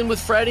Wrestling with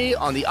Freddie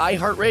on the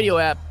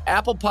iHeartRadio app,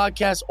 Apple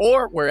Podcasts,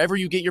 or wherever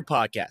you get your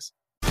podcasts.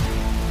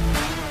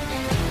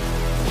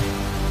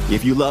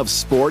 If you love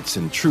sports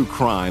and true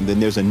crime, then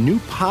there's a new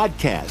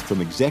podcast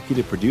from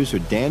executive producer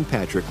Dan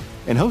Patrick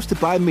and hosted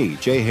by me,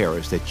 Jay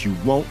Harris, that you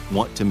won't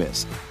want to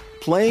miss.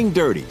 Playing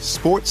Dirty: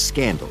 Sports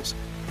Scandals.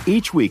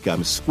 Each week,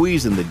 I'm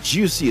squeezing the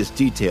juiciest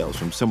details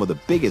from some of the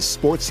biggest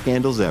sports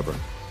scandals ever.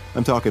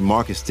 I'm talking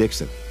Marcus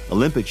Dixon,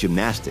 Olympic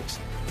gymnastics,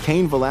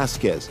 Cain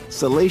Velasquez,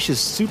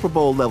 salacious Super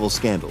Bowl-level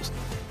scandals.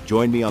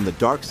 Join me on the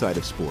dark side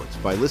of sports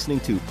by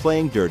listening to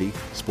Playing Dirty: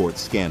 Sports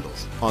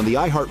Scandals on the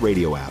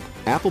iHeartRadio app,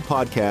 Apple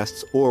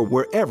Podcasts, or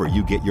wherever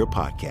you get your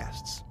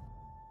podcasts.